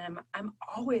I did, and I'm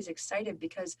always excited,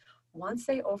 because once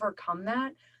they overcome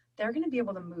that, they're going to be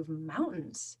able to move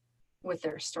mountains with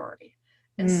their story.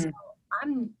 And so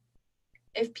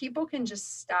if people can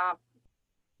just stop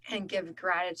and give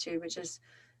gratitude, which is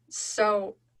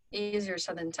so easier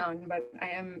said than done, but I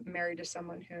am married to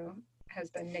someone who has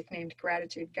been nicknamed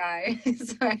Gratitude Guy.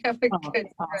 So I have a good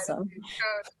awesome. gratitude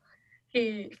coach.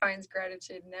 He finds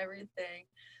gratitude in everything.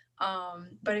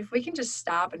 But if we can just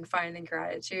stop and find the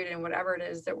gratitude in whatever it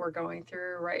is that we're going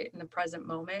through right in the present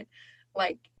moment,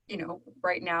 like,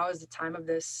 right now is the time of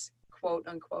this quote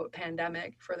unquote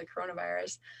pandemic for the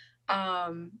coronavirus.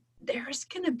 There's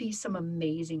going to be some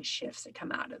amazing shifts that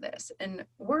come out of this, and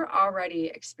we're already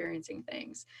experiencing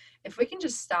things. If we can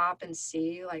just stop and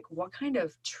see, like, what kind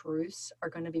of truths are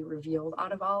going to be revealed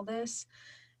out of all this,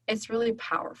 it's really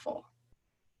powerful.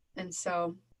 And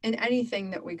so in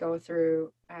anything that we go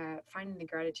through, finding the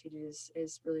gratitude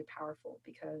is really powerful,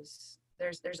 because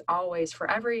There's always, for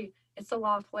every, it's the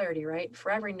law of polarity, right?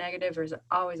 For every negative, there's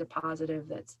always a positive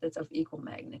that's of equal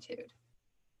magnitude.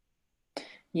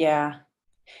 Yeah.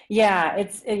 Yeah,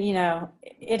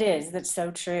 it is. That's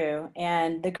so true.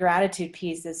 And the gratitude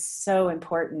piece is so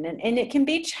important. And it can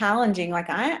be challenging. Like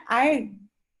I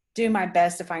do my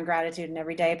best to find gratitude in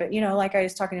every day. But, like I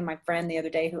was talking to my friend the other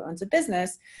day who owns a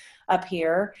business up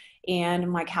here, and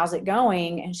I'm like, how's it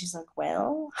going? And she's like,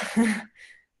 well,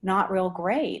 not real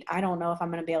great. I don't know if I'm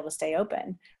going to be able to stay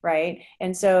open. Right.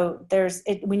 And so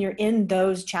when you're in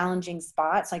those challenging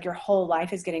spots, like your whole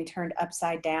life is getting turned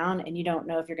upside down and you don't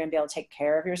know if you're going to be able to take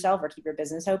care of yourself or keep your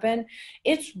business open.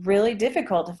 It's really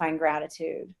difficult to find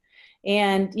gratitude.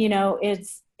 And,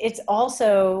 it's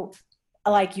also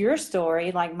like your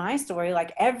story, like my story,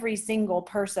 like every single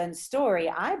person's story,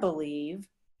 I believe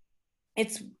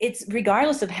it's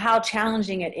regardless of how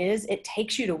challenging it is, it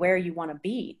takes you to where you want to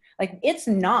be. Like, it's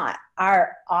not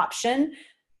our option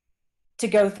to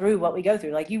go through what we go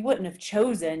through. Like, you wouldn't have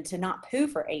chosen to not poo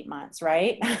for 8 months,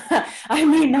 right? I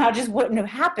mean, that just wouldn't have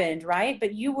happened, right?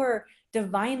 But you were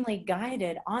divinely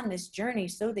guided on this journey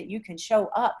so that you can show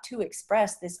up to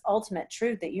express this ultimate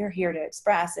truth that you're here to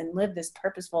express and live this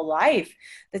purposeful life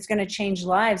that's going to change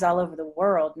lives all over the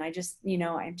world. And I just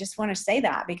want to say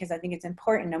that because I think it's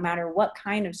important, no matter what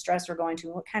kind of stress we're going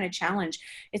through, what kind of challenge,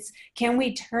 can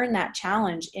we turn that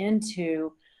challenge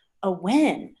into a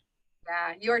win?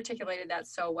 Yeah, you articulated that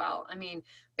so well. I mean,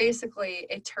 basically,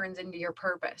 it turns into your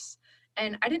purpose.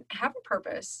 And I didn't have a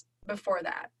purpose before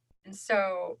that. And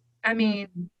so, I mean,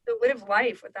 to live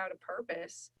life without a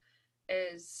purpose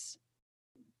is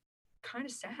kind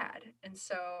of sad. And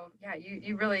so, yeah,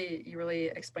 you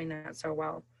really explained that so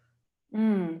well.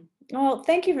 Well,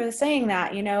 thank you for saying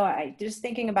that. I just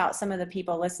thinking about some of the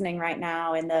people listening right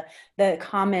now and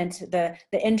the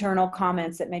internal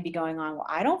comments that may be going on. Well,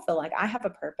 I don't feel like I have a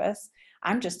purpose.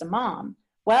 I'm just a mom.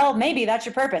 Well, maybe that's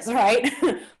your purpose, right?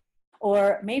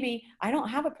 Or maybe I don't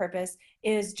have a purpose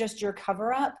is just your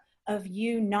cover up of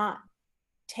you not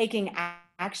taking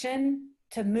action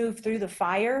to move through the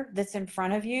fire that's in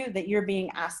front of you that you're being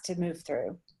asked to move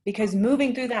through, because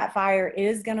moving through that fire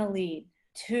is going to lead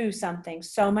to something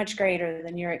so much greater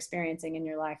than you're experiencing in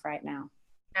your life right now.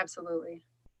 Absolutely.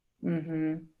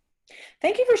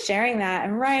 Thank you for sharing that.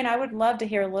 And Ryan, I would love to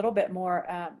hear a little bit more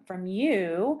from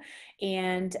you,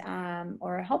 and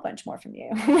or a whole bunch more from you,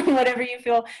 whatever you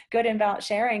feel good about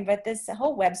sharing. But this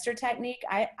whole Webster technique,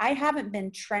 I haven't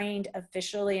been trained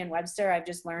officially in Webster. I've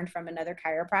just learned from another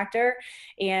chiropractor.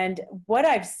 And what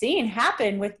I've seen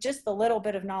happen with just the little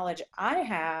bit of knowledge I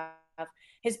have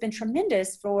has been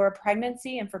tremendous for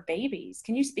pregnancy and for babies.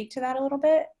 Can you speak to that a little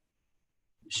bit?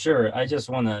 Sure. I just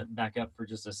want to back up for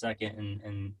just a second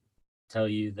and tell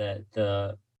you that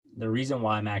the reason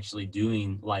why I'm actually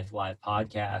doing Life Live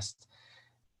podcast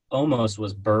almost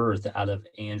was birthed out of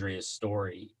Andrea's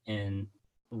story, and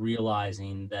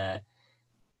realizing that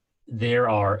there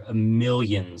are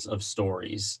millions of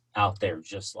stories out there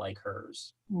just like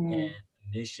hers. And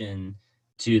the mission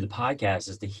to the podcast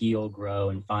is to heal, grow,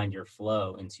 and find your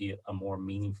flow into a more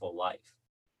meaningful life.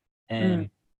 And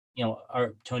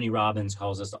our Tony Robbins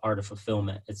calls this the art of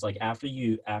fulfillment. It's like after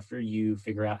you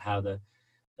figure out how to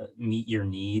meet your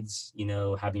needs,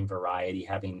 having variety,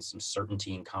 having some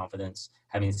certainty and confidence,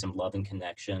 having some love and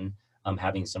connection,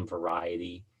 having some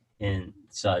variety and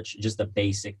such, just the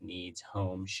basic needs,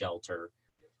 home, shelter.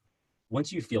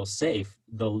 Once you feel safe,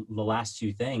 the last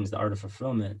two things, the art of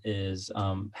fulfillment, is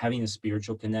having a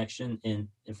spiritual connection and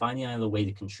finding another way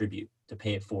to contribute, to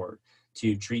pay it forward,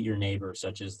 to treat your neighbor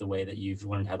such as the way that you've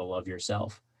learned how to love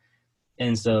yourself.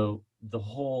 And so the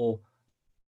whole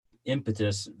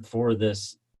impetus for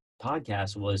this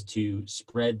podcast was to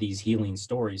spread these healing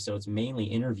stories. So it's mainly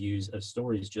interviews of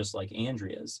stories just like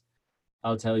Andrea's.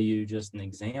 I'll tell you just an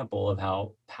example of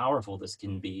how powerful this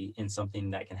can be in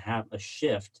something that can have a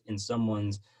shift in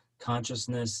someone's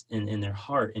consciousness and in their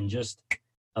heart in just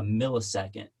a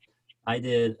millisecond. I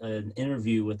did an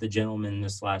interview with a gentleman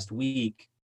this last week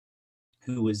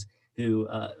who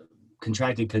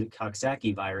contracted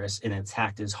Coxsackie virus and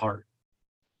attacked his heart.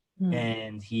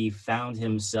 And he found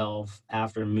himself,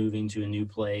 after moving to a new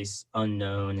place,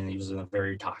 unknown, and he was in a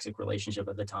very toxic relationship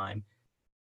at the time,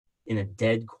 in a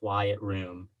dead quiet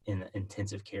room in an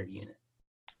intensive care unit.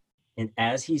 And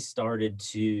as he started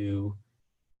to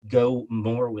go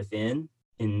more within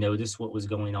and notice what was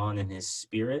going on in his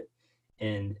spirit,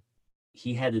 and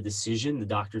he had a decision, the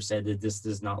doctor said that this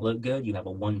does not look good, you have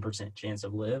a 1% chance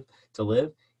of to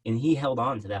live, and he held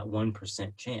on to that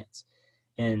 1% chance.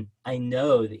 And I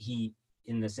know that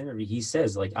in this interview, he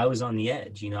says, like, I was on the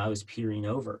edge, I was peering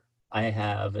over. I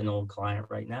have an old client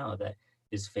right now that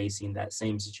is facing that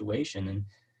same situation. And,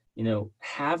 you know,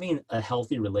 having a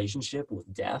healthy relationship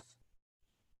with death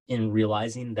and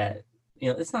realizing that,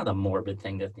 you know, it's not a morbid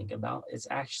thing to think about. It's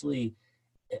actually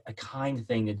a kind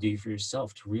thing to do for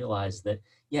yourself, to realize that,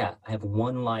 yeah, I have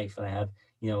one life, and I have,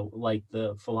 you know, like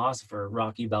the philosopher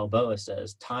Rocky Balboa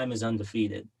says, time is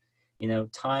undefeated. You know,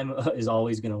 time is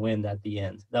always going to win at the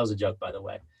end. That was a joke, by the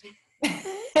way.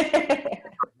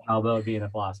 Balboa being a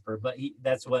philosopher, but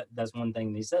that's one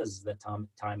thing that he says, is that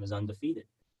time is undefeated,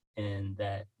 and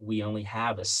that we only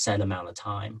have a set amount of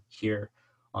time here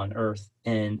on Earth.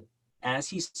 And as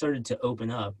he started to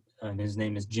open up, his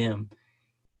name is Jim,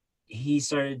 he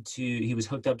was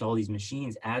hooked up to all these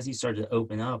machines. As he started to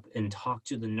open up and talk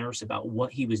to the nurse about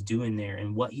what he was doing there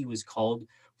and what he was called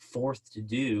forth to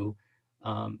do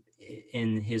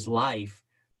in his life,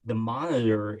 the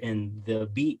monitor and the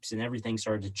beeps and everything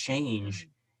started to change,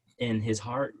 and his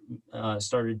heart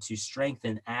started to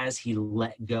strengthen as he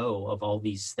let go of all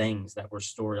these things that were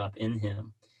stored up in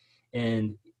him.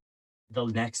 And the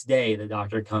next day, the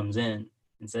doctor comes in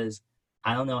and says,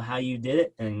 I don't know how you did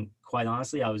it, and quite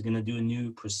honestly, I was going to do a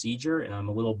new procedure, and I'm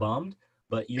a little bummed,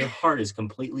 but your heart is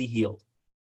completely healed.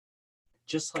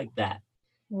 Just like that.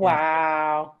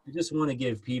 Wow. And I just want to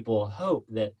give people hope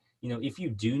that, you know, if you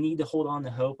do need to hold on to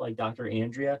hope, like Dr.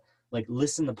 Andrea, like,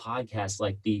 listen to podcasts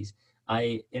like these.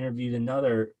 I interviewed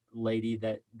another lady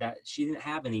that she didn't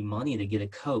have any money to get a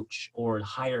coach or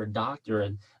hire a doctor,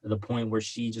 at the point where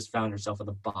she just found herself at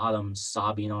the bottom,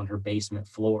 sobbing on her basement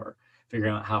floor,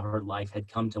 figuring out how her life had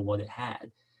come to what it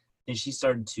had. And she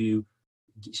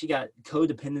got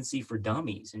Codependency for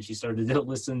Dummies, and she started to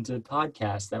listen to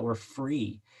podcasts that were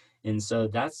free. And so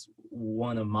that's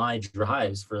one of my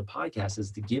drives for the podcast,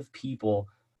 is to give people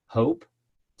hope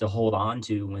to hold on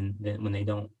to when they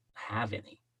don't have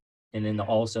any. And then to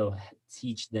also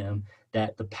teach them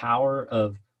that the power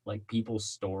of, like, people's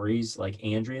stories, like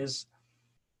Andrea's,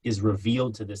 is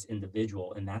revealed to this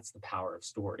individual. And that's the power of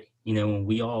story. You know, when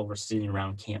we all were sitting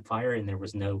around campfire and there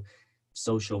was no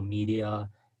social media,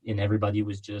 and everybody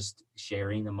was just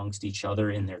sharing amongst each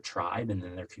other in their tribe and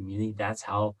in their community, that's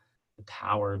how the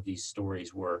power of these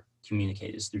stories were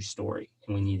communicated, is through story.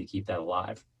 And we need to keep that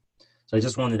alive. So I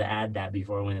just wanted to add that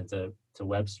before I went into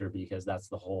Webster, because that's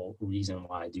the whole reason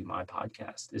why I do my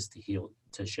podcast, is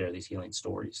to share these healing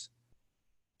stories.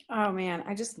 Oh man,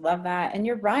 I just love that. And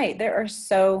you're right. There are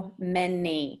so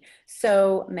many.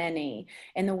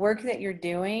 And the work that you're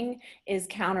doing is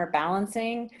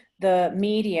counterbalancing the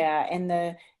media and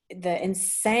the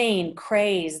insane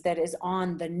craze that is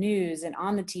on the news and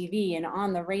on the TV and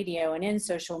on the radio and in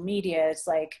social media. It's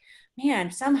like,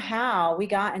 man, somehow we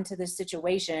got into this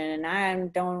situation,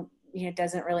 and it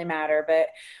doesn't really matter, but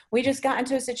we just got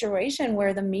into a situation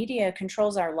where the media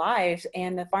controls our lives,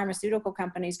 and the pharmaceutical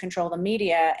companies control the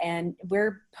media, and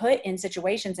we're put in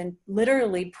situations and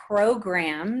literally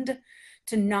programmed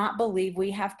to not believe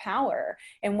we have power.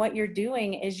 And what you're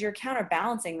doing is you're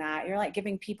counterbalancing that. You're like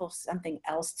giving people something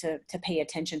else to pay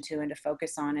attention to and to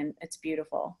focus on. And it's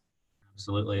beautiful.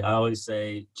 Absolutely. I always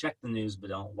say, check the news, but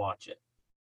don't watch it.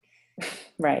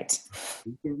 Right.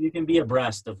 You can be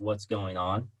abreast of what's going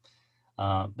on,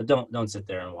 but don't sit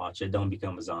there and watch it. Don't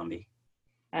become a zombie.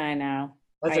 I know.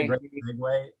 That's a great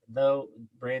segue, though,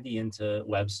 Brandy, into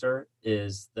Webster,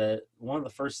 is that one of the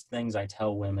first things I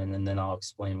tell women, and then I'll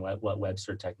explain what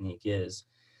Webster technique is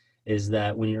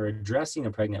that when you're addressing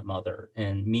a pregnant mother,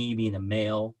 and me being a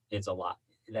male,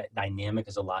 that dynamic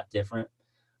is a lot different.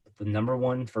 But the number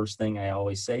one first thing I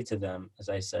always say to them is,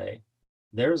 I say,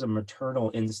 there's a maternal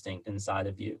instinct inside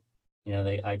of you. You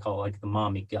know, I call it like the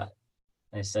mommy gut.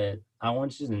 And I said, I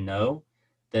want you to know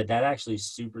that actually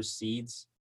supersedes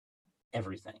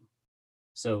everything.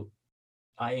 So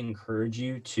I encourage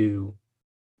you to,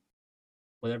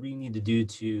 whatever you need to do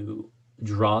to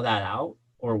draw that out,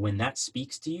 or when that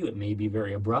speaks to you, it may be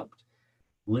very abrupt,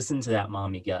 listen to that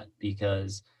mommy gut,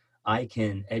 because I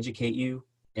can educate you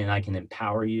and I can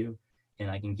empower you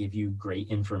and I can give you great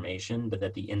information. But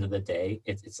at the end of the day,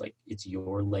 it's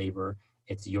your labor.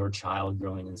 It's your child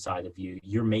growing inside of you.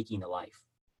 You're making a life.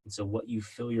 And so what you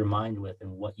fill your mind with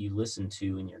and what you listen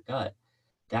to in your gut,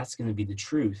 that's going to be the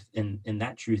truth. And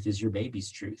that truth is your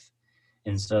baby's truth.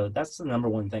 And so that's the number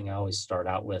one thing I always start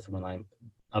out with when I'm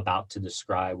about to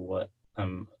describe what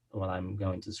I'm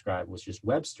going to describe, was just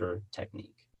Webster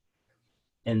technique.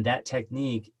 And that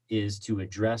technique is to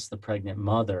address the pregnant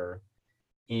mother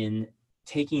in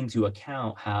taking into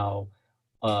account how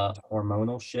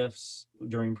hormonal shifts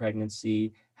during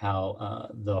pregnancy, how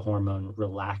the hormone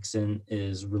relaxin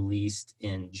is released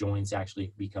and joints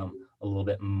actually become a little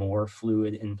bit more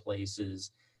fluid in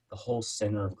places, the whole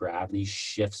center of gravity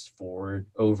shifts forward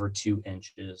over 2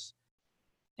 inches.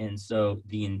 And so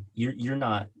you're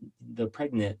not, the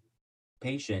pregnant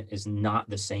patient is not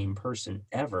the same person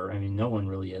ever. I mean, no one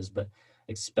really is, but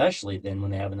especially then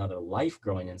when they have another life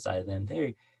growing inside of them,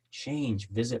 they change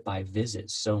visit by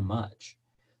visit so much.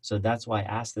 So that's why I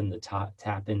ask them to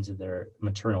tap into their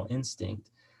maternal instinct.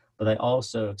 But I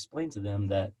also explain to them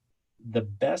that the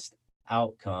best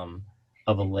outcome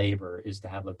of a labor is to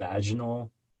have a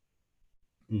vaginal,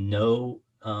 no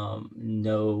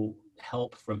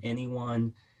help from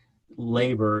anyone,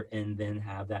 labor, and then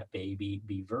have that baby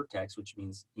be vertex, which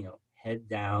means, head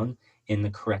down in the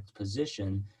correct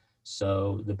position,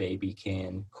 so the baby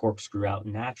can corkscrew out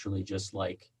naturally, just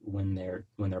like when they're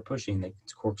pushing, they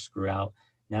corkscrew out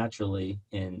naturally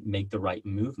and make the right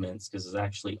movements, because it's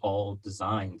actually all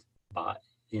designed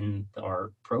in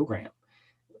our program.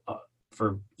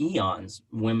 For eons,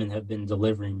 women have been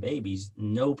delivering babies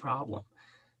no problem.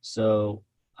 So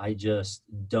I just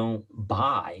don't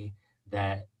buy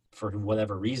that for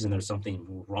whatever reason there's something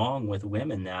wrong with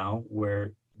women now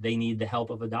where they need the help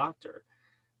of a doctor.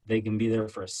 They can be there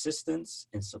for assistance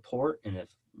and support, and if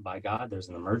by God there's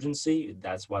an emergency,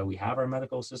 that's why we have our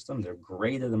medical system. They're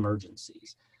great at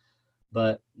emergencies.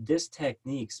 But this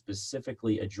technique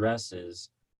specifically addresses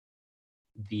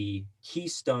the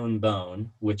keystone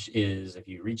bone, which is, if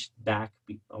you reach back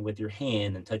with your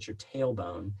hand and touch your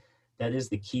tailbone, that is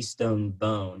the keystone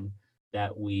bone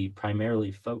that we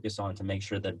primarily focus on to make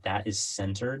sure that that is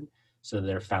centered, so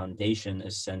their foundation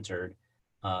is centered,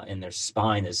 and their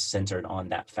spine is centered on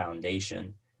that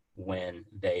foundation when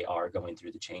they are going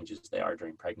through the changes they are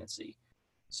during pregnancy.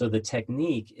 So the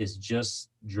technique is just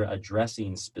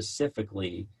addressing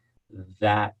specifically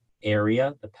that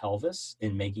area, the pelvis,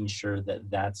 and making sure that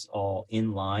that's all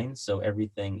in line. So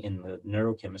everything in the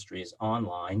neurochemistry is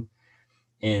online,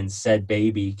 and said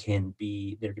baby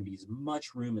there can be as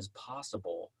much room as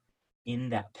possible in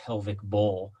that pelvic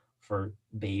bowl for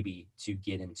baby to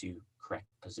get into correct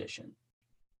position.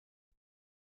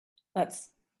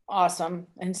 That's awesome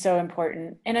and so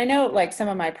important. And I know like some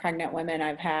of my pregnant women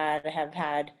have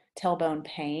had tailbone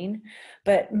pain,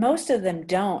 but most of them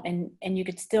don't. And you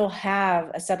could still have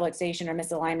a subluxation or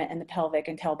misalignment in the pelvic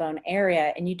and tailbone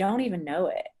area, and you don't even know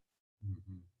it.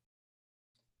 Mm-hmm.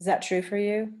 Is that true for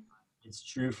you? It's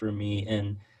true for me.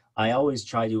 And I always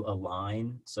try to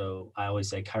align. So I always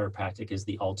say chiropractic is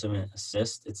the ultimate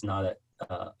assist. It's not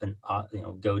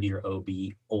go to your OB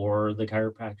or the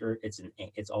chiropractor.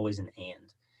 It's always an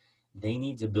and. They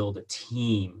need to build a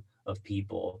team of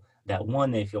people that,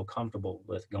 one, they feel comfortable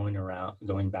with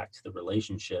going back to the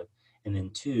relationship, and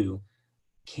then two,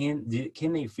 can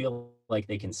they feel like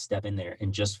they can step in there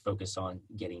and just focus on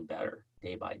getting better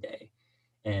day by day.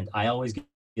 And I always get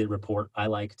a report. I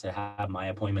like to have my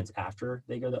appointments after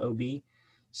they go to OB,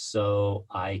 so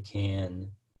I can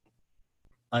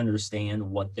understand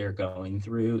what they're going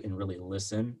through and really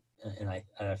listen. And I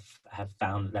have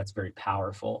found that that's very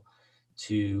powerful,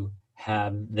 to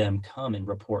have them come and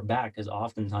report back, because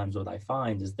oftentimes what I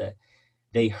find is that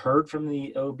they heard from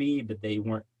the OB, but they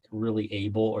weren't really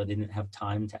able, or they didn't have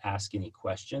time to ask any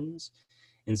questions.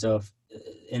 And so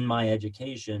in my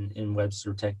education in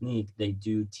Webster Technique, they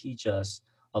do teach us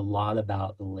a lot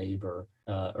about the labor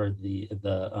or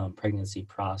the pregnancy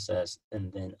process,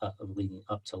 and then leading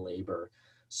up to labor,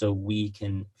 so we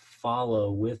can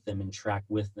follow with them and track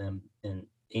with them and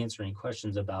answering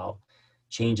questions about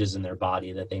changes in their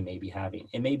body that they may be having.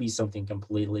 It may be something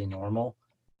completely normal,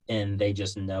 and they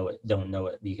just don't know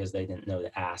it because they didn't know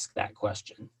to ask that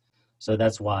question. So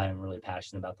that's why I'm really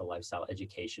passionate about the lifestyle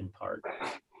education part.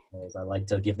 Is I like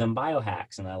to give them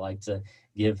biohacks, and I like to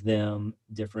give them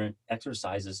different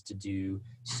exercises to do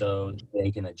so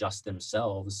they can adjust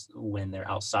themselves when they're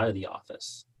outside of the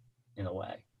office, in a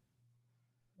way.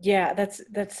 Yeah, that's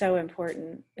so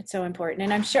important. It's so important.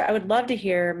 And I'm sure I would love to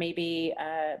hear maybe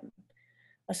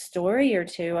a story or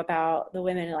two about the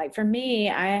women. Like for me,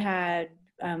 I had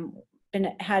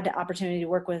had the opportunity to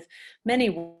work with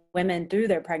many women through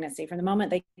their pregnancy, from the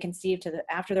moment they conceived to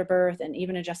after their birth, and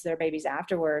even adjust their babies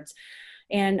afterwards.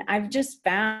 And I've just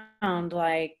found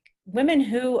like women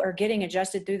who are getting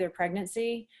adjusted through their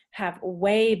pregnancy have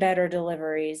way better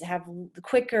deliveries, have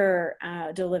quicker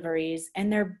deliveries,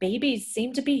 and their babies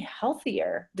seem to be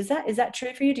healthier. Is that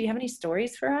true for you? Do you have any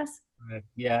stories for us? Right.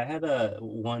 Yeah, I had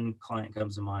one client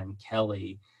comes to mind,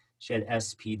 Kelly. She had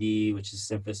SPD, which is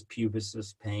symphysis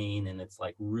pubis pain, and it's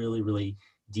like really, really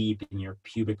deep in your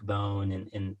pubic bone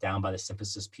and down by the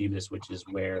symphysis pubis, which is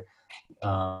where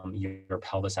your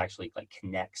pelvis actually like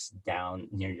connects down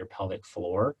near your pelvic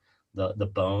floor.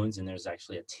 the bones, and there's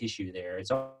actually a tissue there.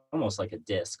 It's almost like a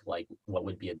disc, like what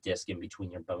would be a disc in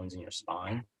between your bones and your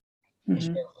spine. And she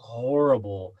Mhm. had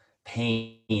horrible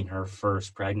pain her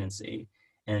first pregnancy.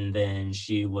 And then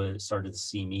she was started to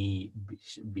see me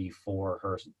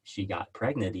before she got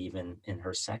pregnant, even in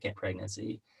her second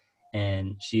pregnancy.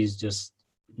 And she's just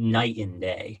night and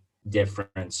day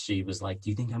difference. She was like, do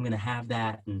you think I'm going to have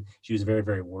that? And she was very,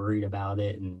 very worried about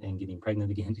it, and getting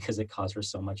pregnant again because it caused her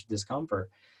so much discomfort.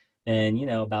 And,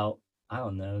 about, I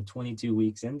don't know, 22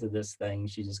 weeks into this thing,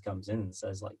 she just comes in and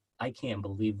says, like, I can't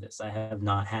believe this. I have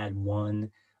not had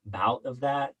one bout of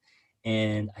that.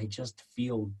 And I just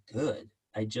feel good.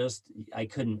 I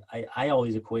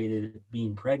always equated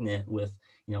being pregnant with,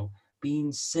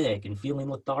 being sick and feeling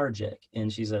lethargic.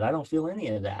 And she said, I don't feel any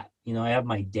of that. I have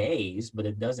my days, but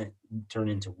it doesn't turn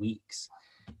into weeks.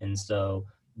 And so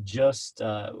just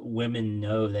women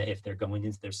know that if they're going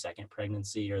into their second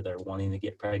pregnancy, or they're wanting to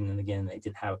get pregnant again, they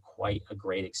didn't have quite a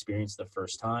great experience the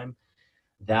first time,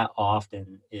 that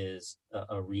often is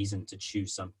a reason to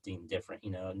choose something different.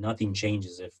 Nothing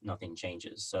changes if nothing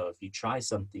changes. So if you try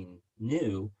something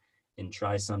new and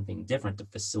try something different to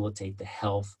facilitate the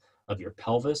health of your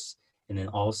pelvis, and then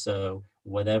also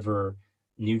whatever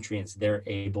nutrients they're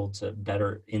able to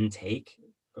better intake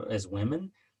as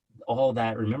women, all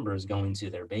that, remember, is going to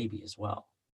their baby as well.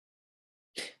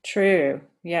 True.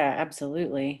 Yeah,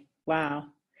 absolutely. Wow.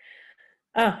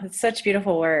 Oh, it's such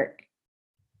beautiful work.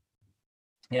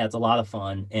 Yeah, it's a lot of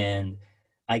fun, and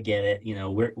I get it.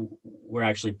 We're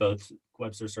actually both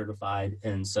Webster certified,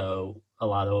 and so a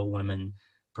lot of women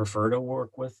prefer to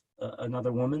work with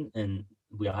another woman, and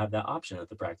we all have that option at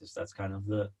the practice. That's kind of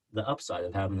the upside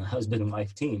of having a husband and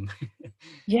wife team.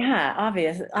 Yeah,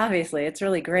 obviously, it's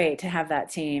really great to have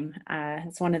that team.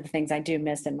 It's one of the things I do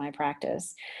miss in my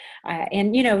practice.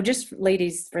 And just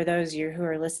ladies, for those of you who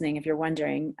are listening, if you're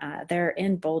wondering, they're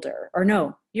in Boulder, or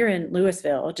no, you're in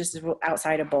Louisville, just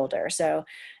outside of Boulder. So,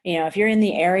 if you're in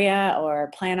the area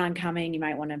or plan on coming, you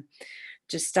might want to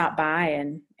just stop by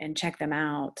and check them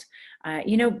out.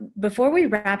 Before we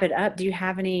wrap it up, do you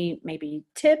have any maybe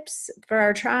tips for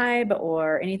our tribe,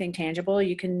 or anything tangible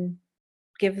you can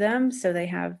give them so they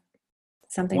have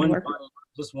something to one work with? funny,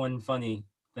 just one funny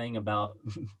thing about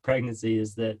pregnancy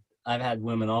is that I've had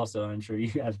women also, and I'm sure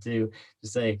you have too, to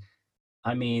say,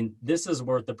 I mean, this is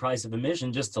worth the price of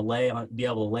admission just to be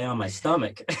able to lay on my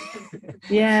stomach.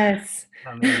 Yes.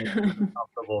 I mean, it's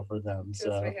comfortable for them. Because we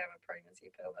So, have a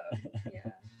pregnancy pillow.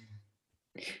 Yeah.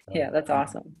 Yeah, that's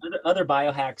awesome. other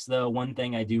biohacks, though, one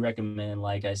thing I do recommend,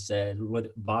 like I said,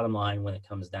 bottom line, when it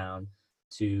comes down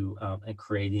to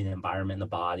creating an environment in the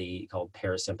body called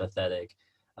parasympathetic,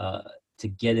 uh, to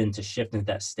get into shifting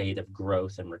that state of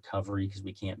growth and recovery, because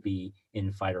we can't be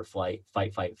in fight or flight,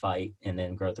 fight, and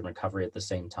then growth and recovery at the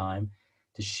same time.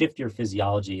 To shift your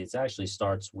physiology, it actually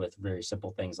starts with very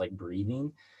simple things like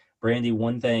breathing. Brandy,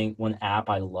 one app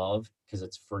I love because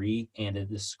it's free and it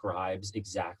describes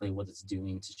exactly what it's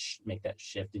doing to make that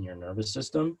shift in your nervous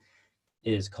system,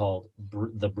 is called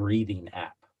the Breathing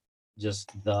app.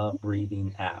 Just the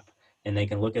Breathing app. And they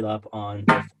can look it up on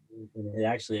their phone, and it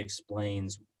actually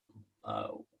explains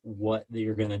what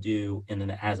you're going to do, and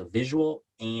then it has a visual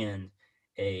and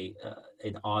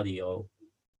an audio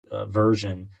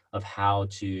version of how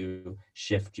to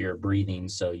shift your breathing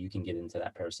so you can get into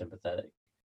that parasympathetic.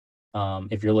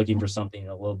 If you're looking for something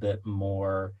a little bit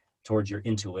more towards your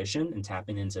intuition and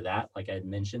tapping into that, like I had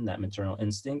mentioned, that maternal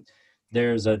instinct,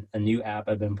 there's a new app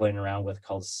I've been playing around with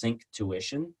called Sync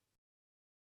Tuition.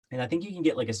 And I think you can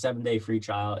get like a 7-day free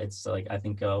trial. It's like, I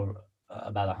think,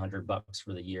 about $100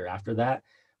 for the year after that.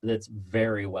 But it's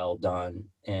very well done.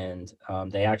 And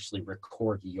they actually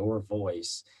record your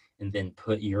voice and then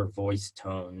put your voice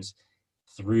tones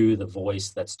through the voice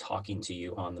that's talking to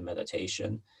you on the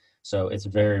meditation. So it's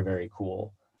very, very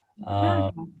cool.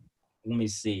 Oh, Let me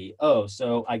see. Oh,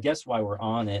 so I guess while we're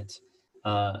on it,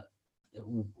 uh,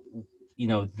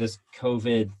 this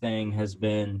COVID thing has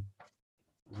been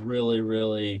really,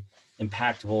 really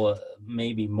impactful,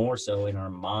 maybe more so in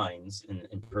our minds, and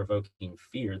provoking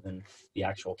fear than the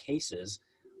actual cases.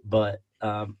 But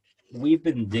we've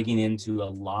been digging into a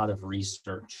lot of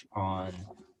research on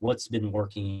what's been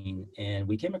working, and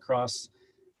we came across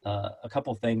a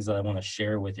couple things that I want to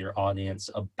share with your audience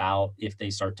about if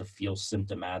they start to feel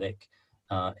symptomatic.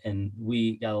 And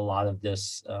we got a lot of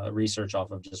this research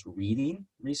off of just reading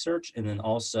research, and then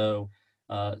also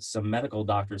some medical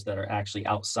doctors that are actually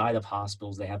outside of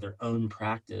hospitals. They have their own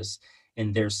practice,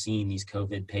 and they're seeing these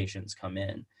COVID patients come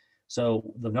in. So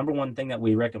the number one thing that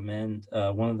we recommend,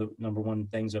 one of the number one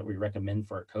things that we recommend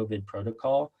for a COVID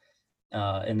protocol,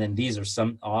 and then these are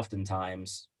some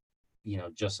oftentimes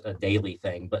just a daily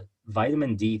thing, but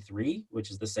vitamin D3,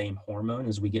 which is the same hormone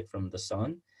as we get from the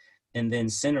sun, and then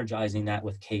synergizing that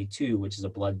with K2, which is a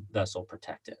blood vessel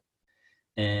protectant.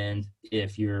 And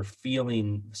if you're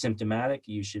feeling symptomatic,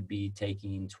 you should be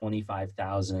taking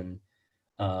 25,000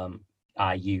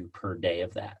 IU per day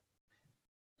of that.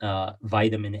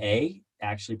 Vitamin A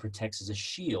actually protects as a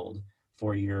shield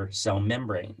for your cell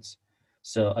membranes,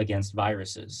 so against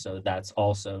viruses. So that's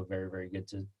also very, very good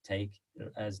to take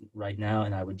as right now.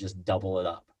 And I would just double it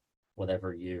up,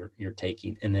 whatever you're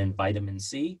taking. And then vitamin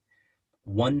C,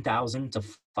 1,000 to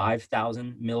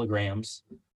 5,000 milligrams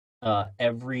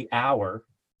every hour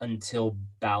until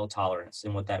bowel tolerance.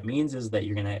 And what that means is that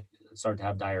you're going to start to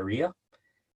have diarrhea,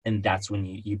 and that's when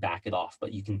you back it off,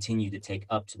 but you continue to take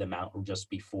up to the amount or just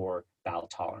before bowel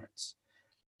tolerance.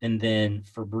 And then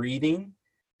for breathing,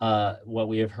 what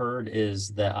we have heard is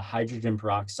that a hydrogen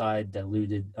peroxide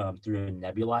diluted through a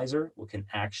nebulizer can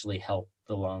actually help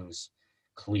the lungs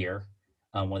clear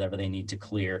whatever they need to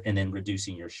clear, and then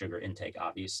reducing your sugar intake,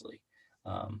 obviously,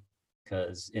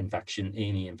 because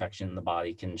any infection in the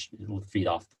body can feed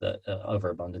off the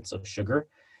overabundance of sugar.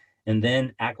 And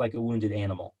then act like a wounded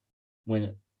animal.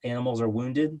 When animals are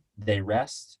wounded, they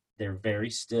rest, they're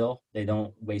very still, they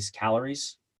don't waste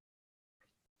calories,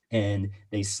 and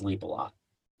they sleep a lot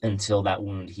until that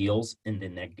wound heals, and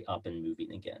then they're up and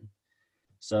moving again.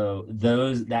 So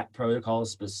that protocol is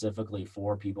specifically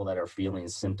for people that are feeling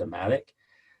symptomatic,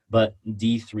 but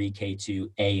D3,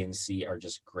 K2, A, and C are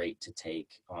just great to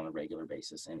take on a regular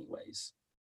basis anyways.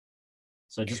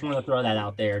 So I just want to throw that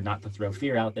out there, not to throw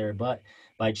fear out there, but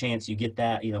by chance you get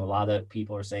that, a lot of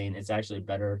people are saying it's actually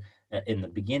better in the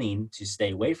beginning to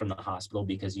stay away from the hospital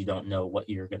because you don't know what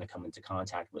you're going to come into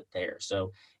contact with there.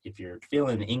 So if you're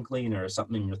feeling an inkling or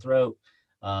something in your throat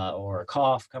or a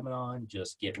cough coming on,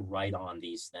 just get right on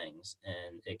these things,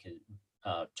 and it could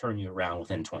turn you around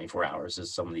within 24 hours,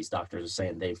 as some of these doctors are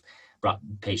saying. They've brought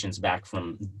patients back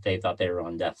they thought they were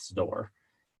on death's door.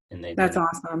 That's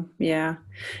awesome. Yeah.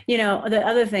 The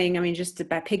other thing, just to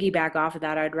piggyback off of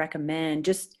that, I'd recommend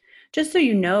just so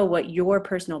you know what your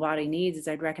personal body needs, is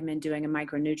I'd recommend doing a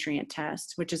micronutrient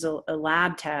test, which is a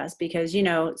lab test, because,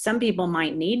 some people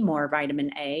might need more vitamin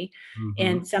A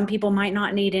and some people might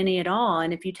not need any at all.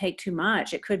 And if you take too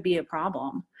much, it could be a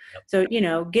problem. Yep.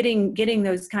 So, getting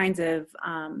those kinds of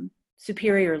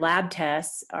superior lab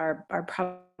tests are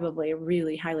probably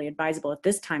really highly advisable at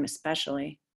this time,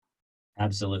 especially.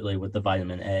 Absolutely, with the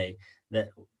vitamin A. The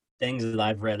things that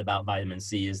I've read about vitamin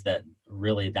C is that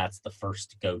really that's the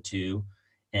first go-to,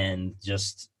 and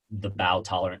just the bowel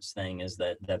tolerance thing is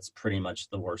that's pretty much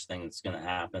the worst thing that's going to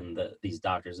happen. These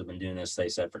doctors have been doing this, they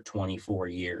said, for 24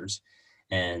 years,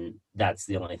 and that's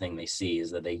the only thing they see,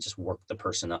 is that they just work the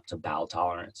person up to bowel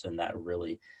tolerance, and that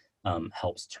really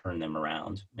helps turn them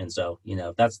around. And so,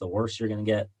 if that's the worst you're going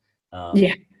to get,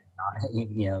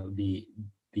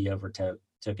 be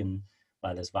overtaken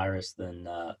by this virus, then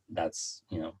that's,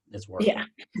 it's worth it.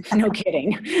 No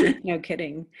kidding. No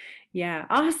kidding. Yeah.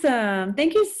 Awesome.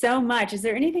 Thank you so much. Is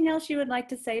there anything else you would like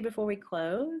to say before we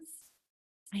close?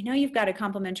 I know you've got a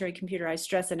complimentary computerized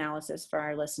stress analysis for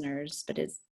our listeners, but do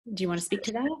you want to speak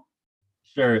to that?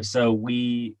 Sure. So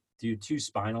we do 2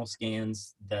 spinal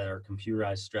scans that are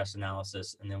computerized stress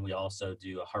analysis, and then we also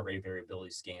do a heart rate variability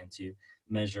scan to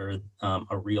measure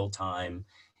a real-time,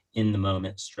 in the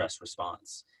moment stress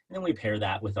response. And then we pair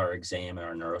that with our exam and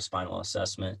our neurospinal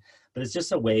assessment. But it's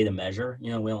just a way to measure. We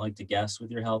don't like to guess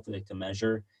with your health. We like to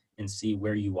measure and see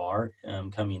where you are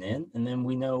coming in. And then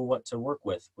we know what to work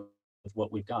with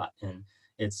what we've got. And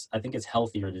I think it's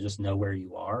healthier to just know where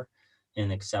you are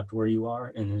and accept where you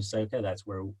are, and then say, okay, that's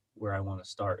where I want to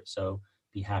start. So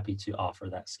be happy to offer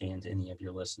that scan to any of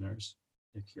your listeners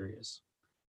if they're curious.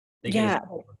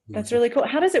 That's really cool.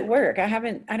 How does it work?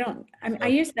 I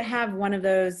used to have one of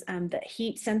those, the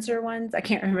heat sensor ones. I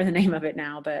can't remember the name of it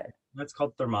now, but that's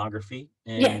called thermography.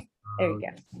 And yes, there you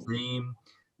go.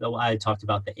 Though I talked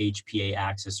about the HPA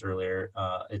axis earlier,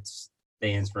 it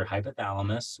stands for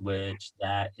hypothalamus, which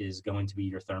that is going to be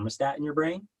your thermostat in your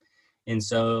brain. And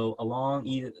so along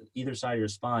either side of your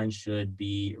spine should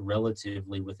be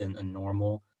relatively within a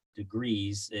normal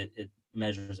degrees. It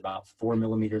measures about 4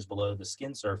 millimeters below the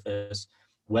skin surface,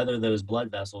 whether those blood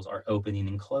vessels are opening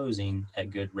and closing at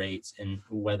good rates, and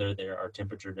whether there are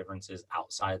temperature differences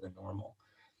outside of the normal.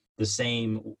 The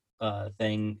same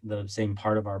thing, the same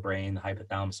part of our brain, the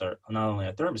hypothalamus, are not only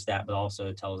a thermostat, but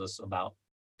also tells us about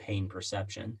pain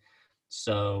perception.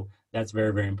 So that's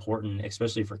very, very important,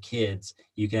 especially for kids.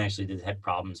 You can actually detect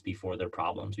problems before they're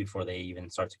problems, before they even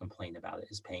start to complain about it,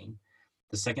 is pain.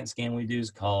 The second scan we do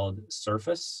is called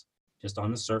surface. just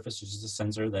on the surface, which is a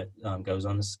sensor that goes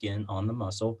on the skin, on the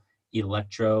muscle,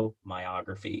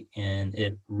 electromyography, and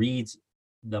it reads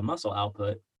the muscle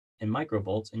output in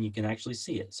microvolts, and you can actually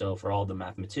see it. So for all the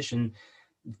mathematician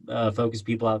focused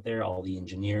people out there, all the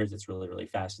engineers, it's really, really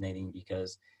fascinating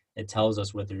because it tells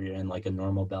us whether you're in like a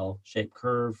normal bell-shaped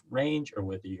curve range or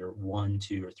whether you're 1,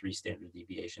 2, or 3 standard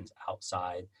deviations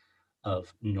outside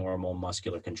of normal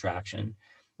muscular contraction,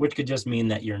 which could just mean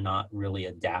that you're not really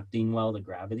adapting well to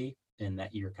gravity, and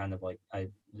that you're kind of like, I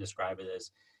describe it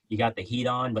as, you got the heat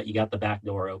on, but you got the back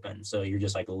door open. So you're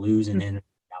just like losing energy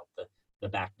out the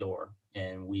back door.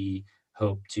 And we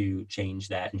hope to change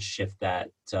that and shift that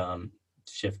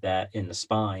in the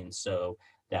spine so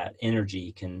that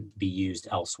energy can be used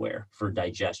elsewhere for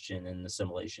digestion and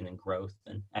assimilation and growth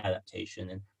and adaptation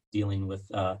and dealing with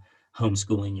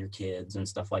homeschooling your kids and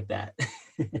stuff like that.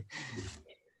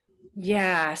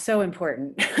 Yeah, so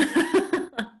important.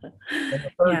 And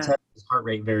the third Yeah. test is heart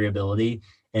rate variability,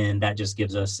 and that just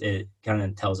gives us, it kind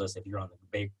of tells us if you're on the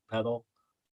brake pedal,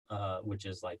 which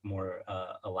is like more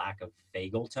a lack of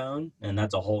vagal tone, and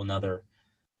that's a whole nother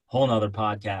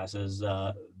podcast, is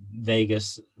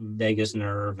vagus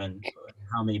nerve and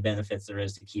how many benefits there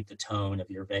is to keep the tone of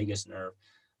your vagus nerve.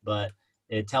 But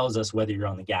it tells us whether you're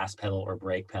on the gas pedal or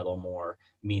brake pedal more,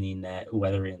 meaning that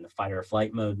whether you're in the fight or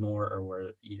flight mode more, or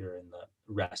where you're in the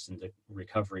rest and the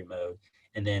recovery mode,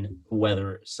 and then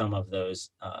whether some of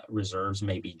those reserves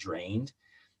may be drained.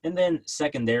 And then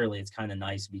secondarily, it's kind of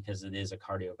nice because it is a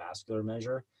cardiovascular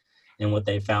measure. And what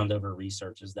they found over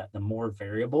research is that the more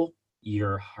variable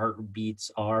your heartbeats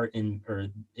are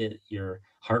your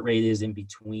heart rate is in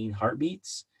between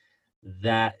heartbeats,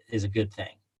 that is a good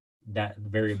thing. That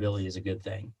variability is a good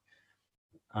thing.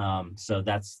 So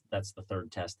that's the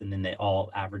third test, and then they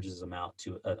all averages them out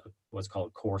to what's called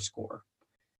a core score,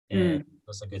 and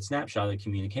that's a good snapshot of the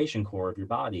communication core of your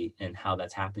body and how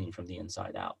that's happening from the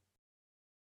inside out.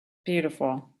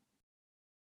 Beautiful.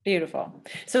 Beautiful.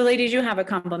 So ladies, you have a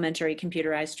complimentary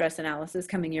computerized stress analysis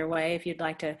coming your way if you'd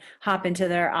like to hop into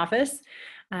their office.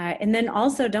 And then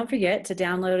also don't forget to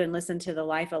download and listen to the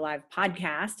Life Alive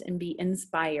podcast and be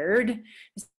inspired,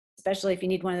 especially if you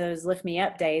need one of those lift me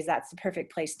up days. That's the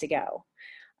perfect place to go.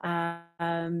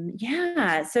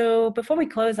 Yeah. So before we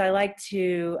close, I like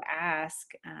to ask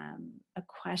a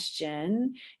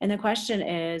question. And the question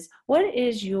is, what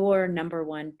is your number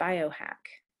one biohack?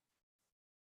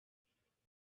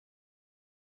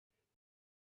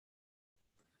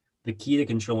 The key to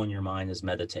controlling your mind is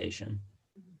meditation.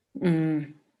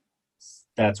 Mm.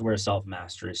 That's where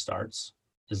self-mastery starts,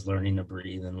 is learning to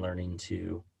breathe and learning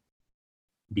to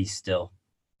be still.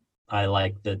 I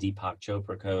like the Deepak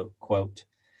Chopra quote,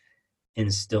 "In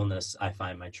stillness, I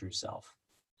find my true self."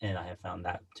 And I have found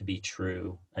that to be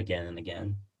true again and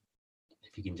again,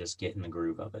 if you can just get in the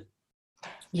groove of it.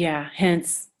 Yeah,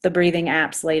 hence the breathing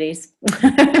apps, ladies.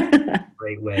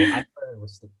 Great way. I started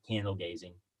with the candle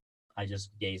gazing. I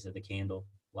just gazed at the candle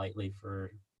lightly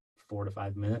for 4 to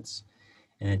 5 minutes,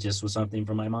 and it just was something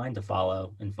for my mind to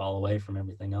follow and fall away from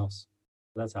everything else.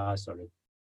 That's how I started.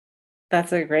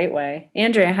 That's a great way.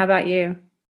 Andrea, how about you?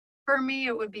 For me,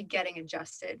 it would be getting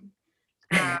adjusted.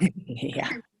 Yeah.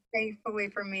 Thankfully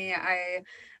for me, I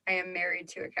am married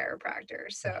to a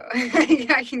chiropractor, so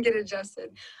I can get adjusted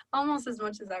almost as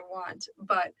much as I want.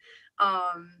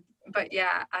 But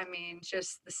yeah, I mean,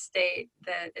 just the state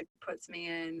that it puts me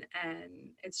in,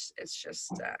 and it's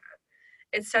just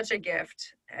it's such a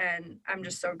gift, and I'm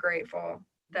just so grateful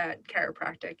that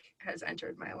chiropractic has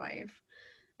entered my life.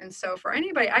 And so for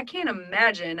anybody, I can't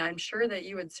imagine, I'm sure that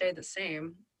you would say the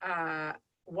same,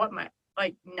 what my,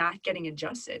 like, not getting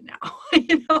adjusted now,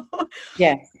 you know?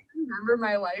 Yeah. I remember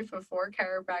my life before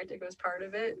chiropractic was part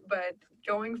of it, but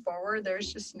going forward,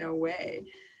 there's just no way.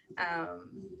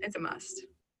 It's a must.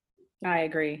 I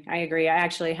agree. I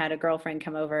actually had a girlfriend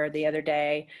come over the other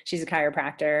day. She's a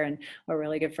chiropractor and we're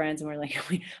really good friends. And we're like,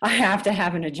 I have to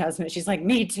have an adjustment. She's like,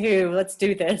 me too. Let's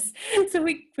do this. So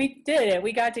we did it.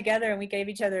 We got together and we gave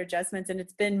each other adjustments. And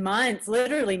it's been months,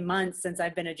 literally months since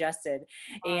I've been adjusted.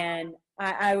 And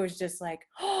I was just like,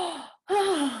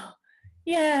 oh,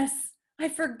 yes. I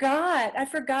forgot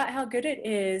how good it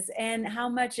is and how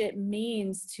much it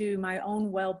means to my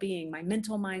own well-being, my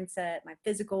mental mindset, my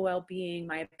physical well-being,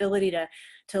 my ability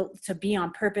to be on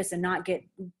purpose and not get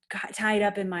tied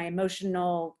up in my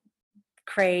emotional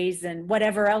craze and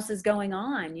whatever else is going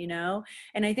on, you know?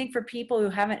 And I think for people who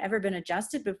haven't ever been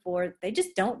adjusted before, they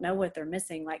just don't know what they're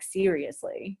missing, like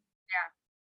seriously.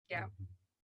 Yeah.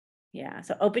 Yeah.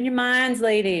 So open your minds,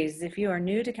 ladies. If you are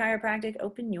new to chiropractic,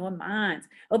 open your minds.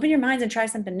 Open your minds and try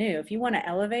something new. If you want to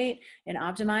elevate and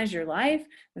optimize your life,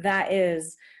 that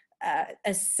is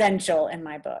essential in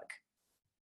my book.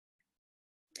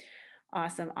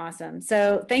 Awesome.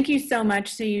 So thank you so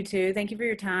much to you two. Thank you for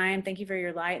your time. Thank you for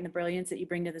your light and the brilliance that you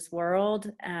bring to this world.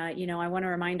 I want to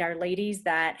remind our ladies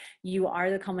that you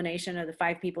are the culmination of the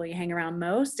 5 people you hang around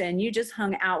most, and you just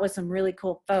hung out with some really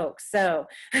cool folks. So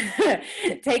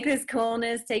take this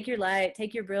coolness, take your light,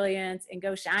 take your brilliance, and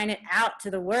go shine it out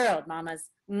to the world, mamas.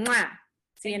 Mwah!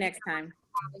 See you next time.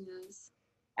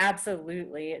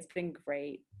 Absolutely. It's been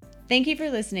great. Thank you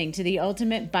for listening to the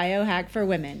Ultimate Biohack for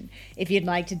Women. If you'd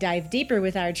like to dive deeper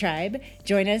with our tribe,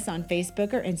 join us on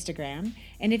Facebook or Instagram.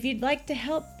 And if you'd like to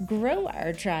help grow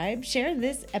our tribe, share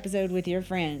this episode with your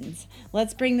friends.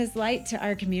 Let's bring this light to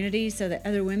our community so that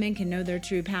other women can know their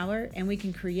true power and we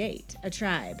can create a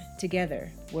tribe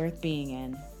together worth being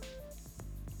in.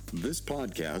 This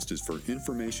podcast is for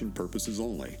information purposes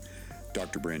only.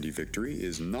 Dr. Brandy Victory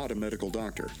is not a medical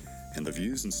doctor, and the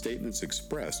views and statements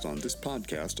expressed on this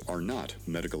podcast are not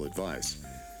medical advice.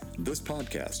 This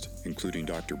podcast, including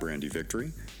Dr. Brandy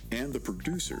Victory and the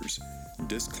producers,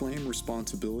 disclaim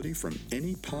responsibility from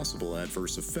any possible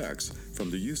adverse effects from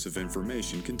the use of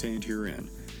information contained herein.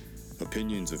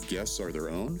 Opinions of guests are their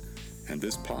own, and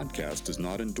this podcast does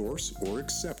not endorse or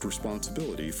accept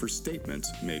responsibility for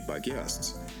statements made by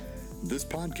guests. This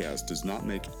podcast does not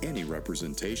make any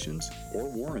representations or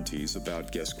warranties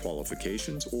about guest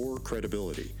qualifications or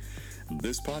credibility.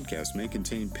 This podcast may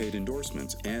contain paid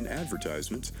endorsements and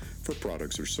advertisements for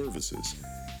products or services.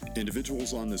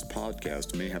 Individuals on this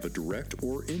podcast may have a direct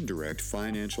or indirect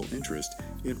financial interest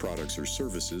in products or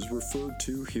services referred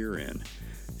to herein.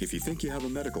 If you think you have a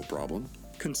medical problem,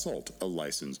 consult a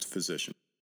licensed physician.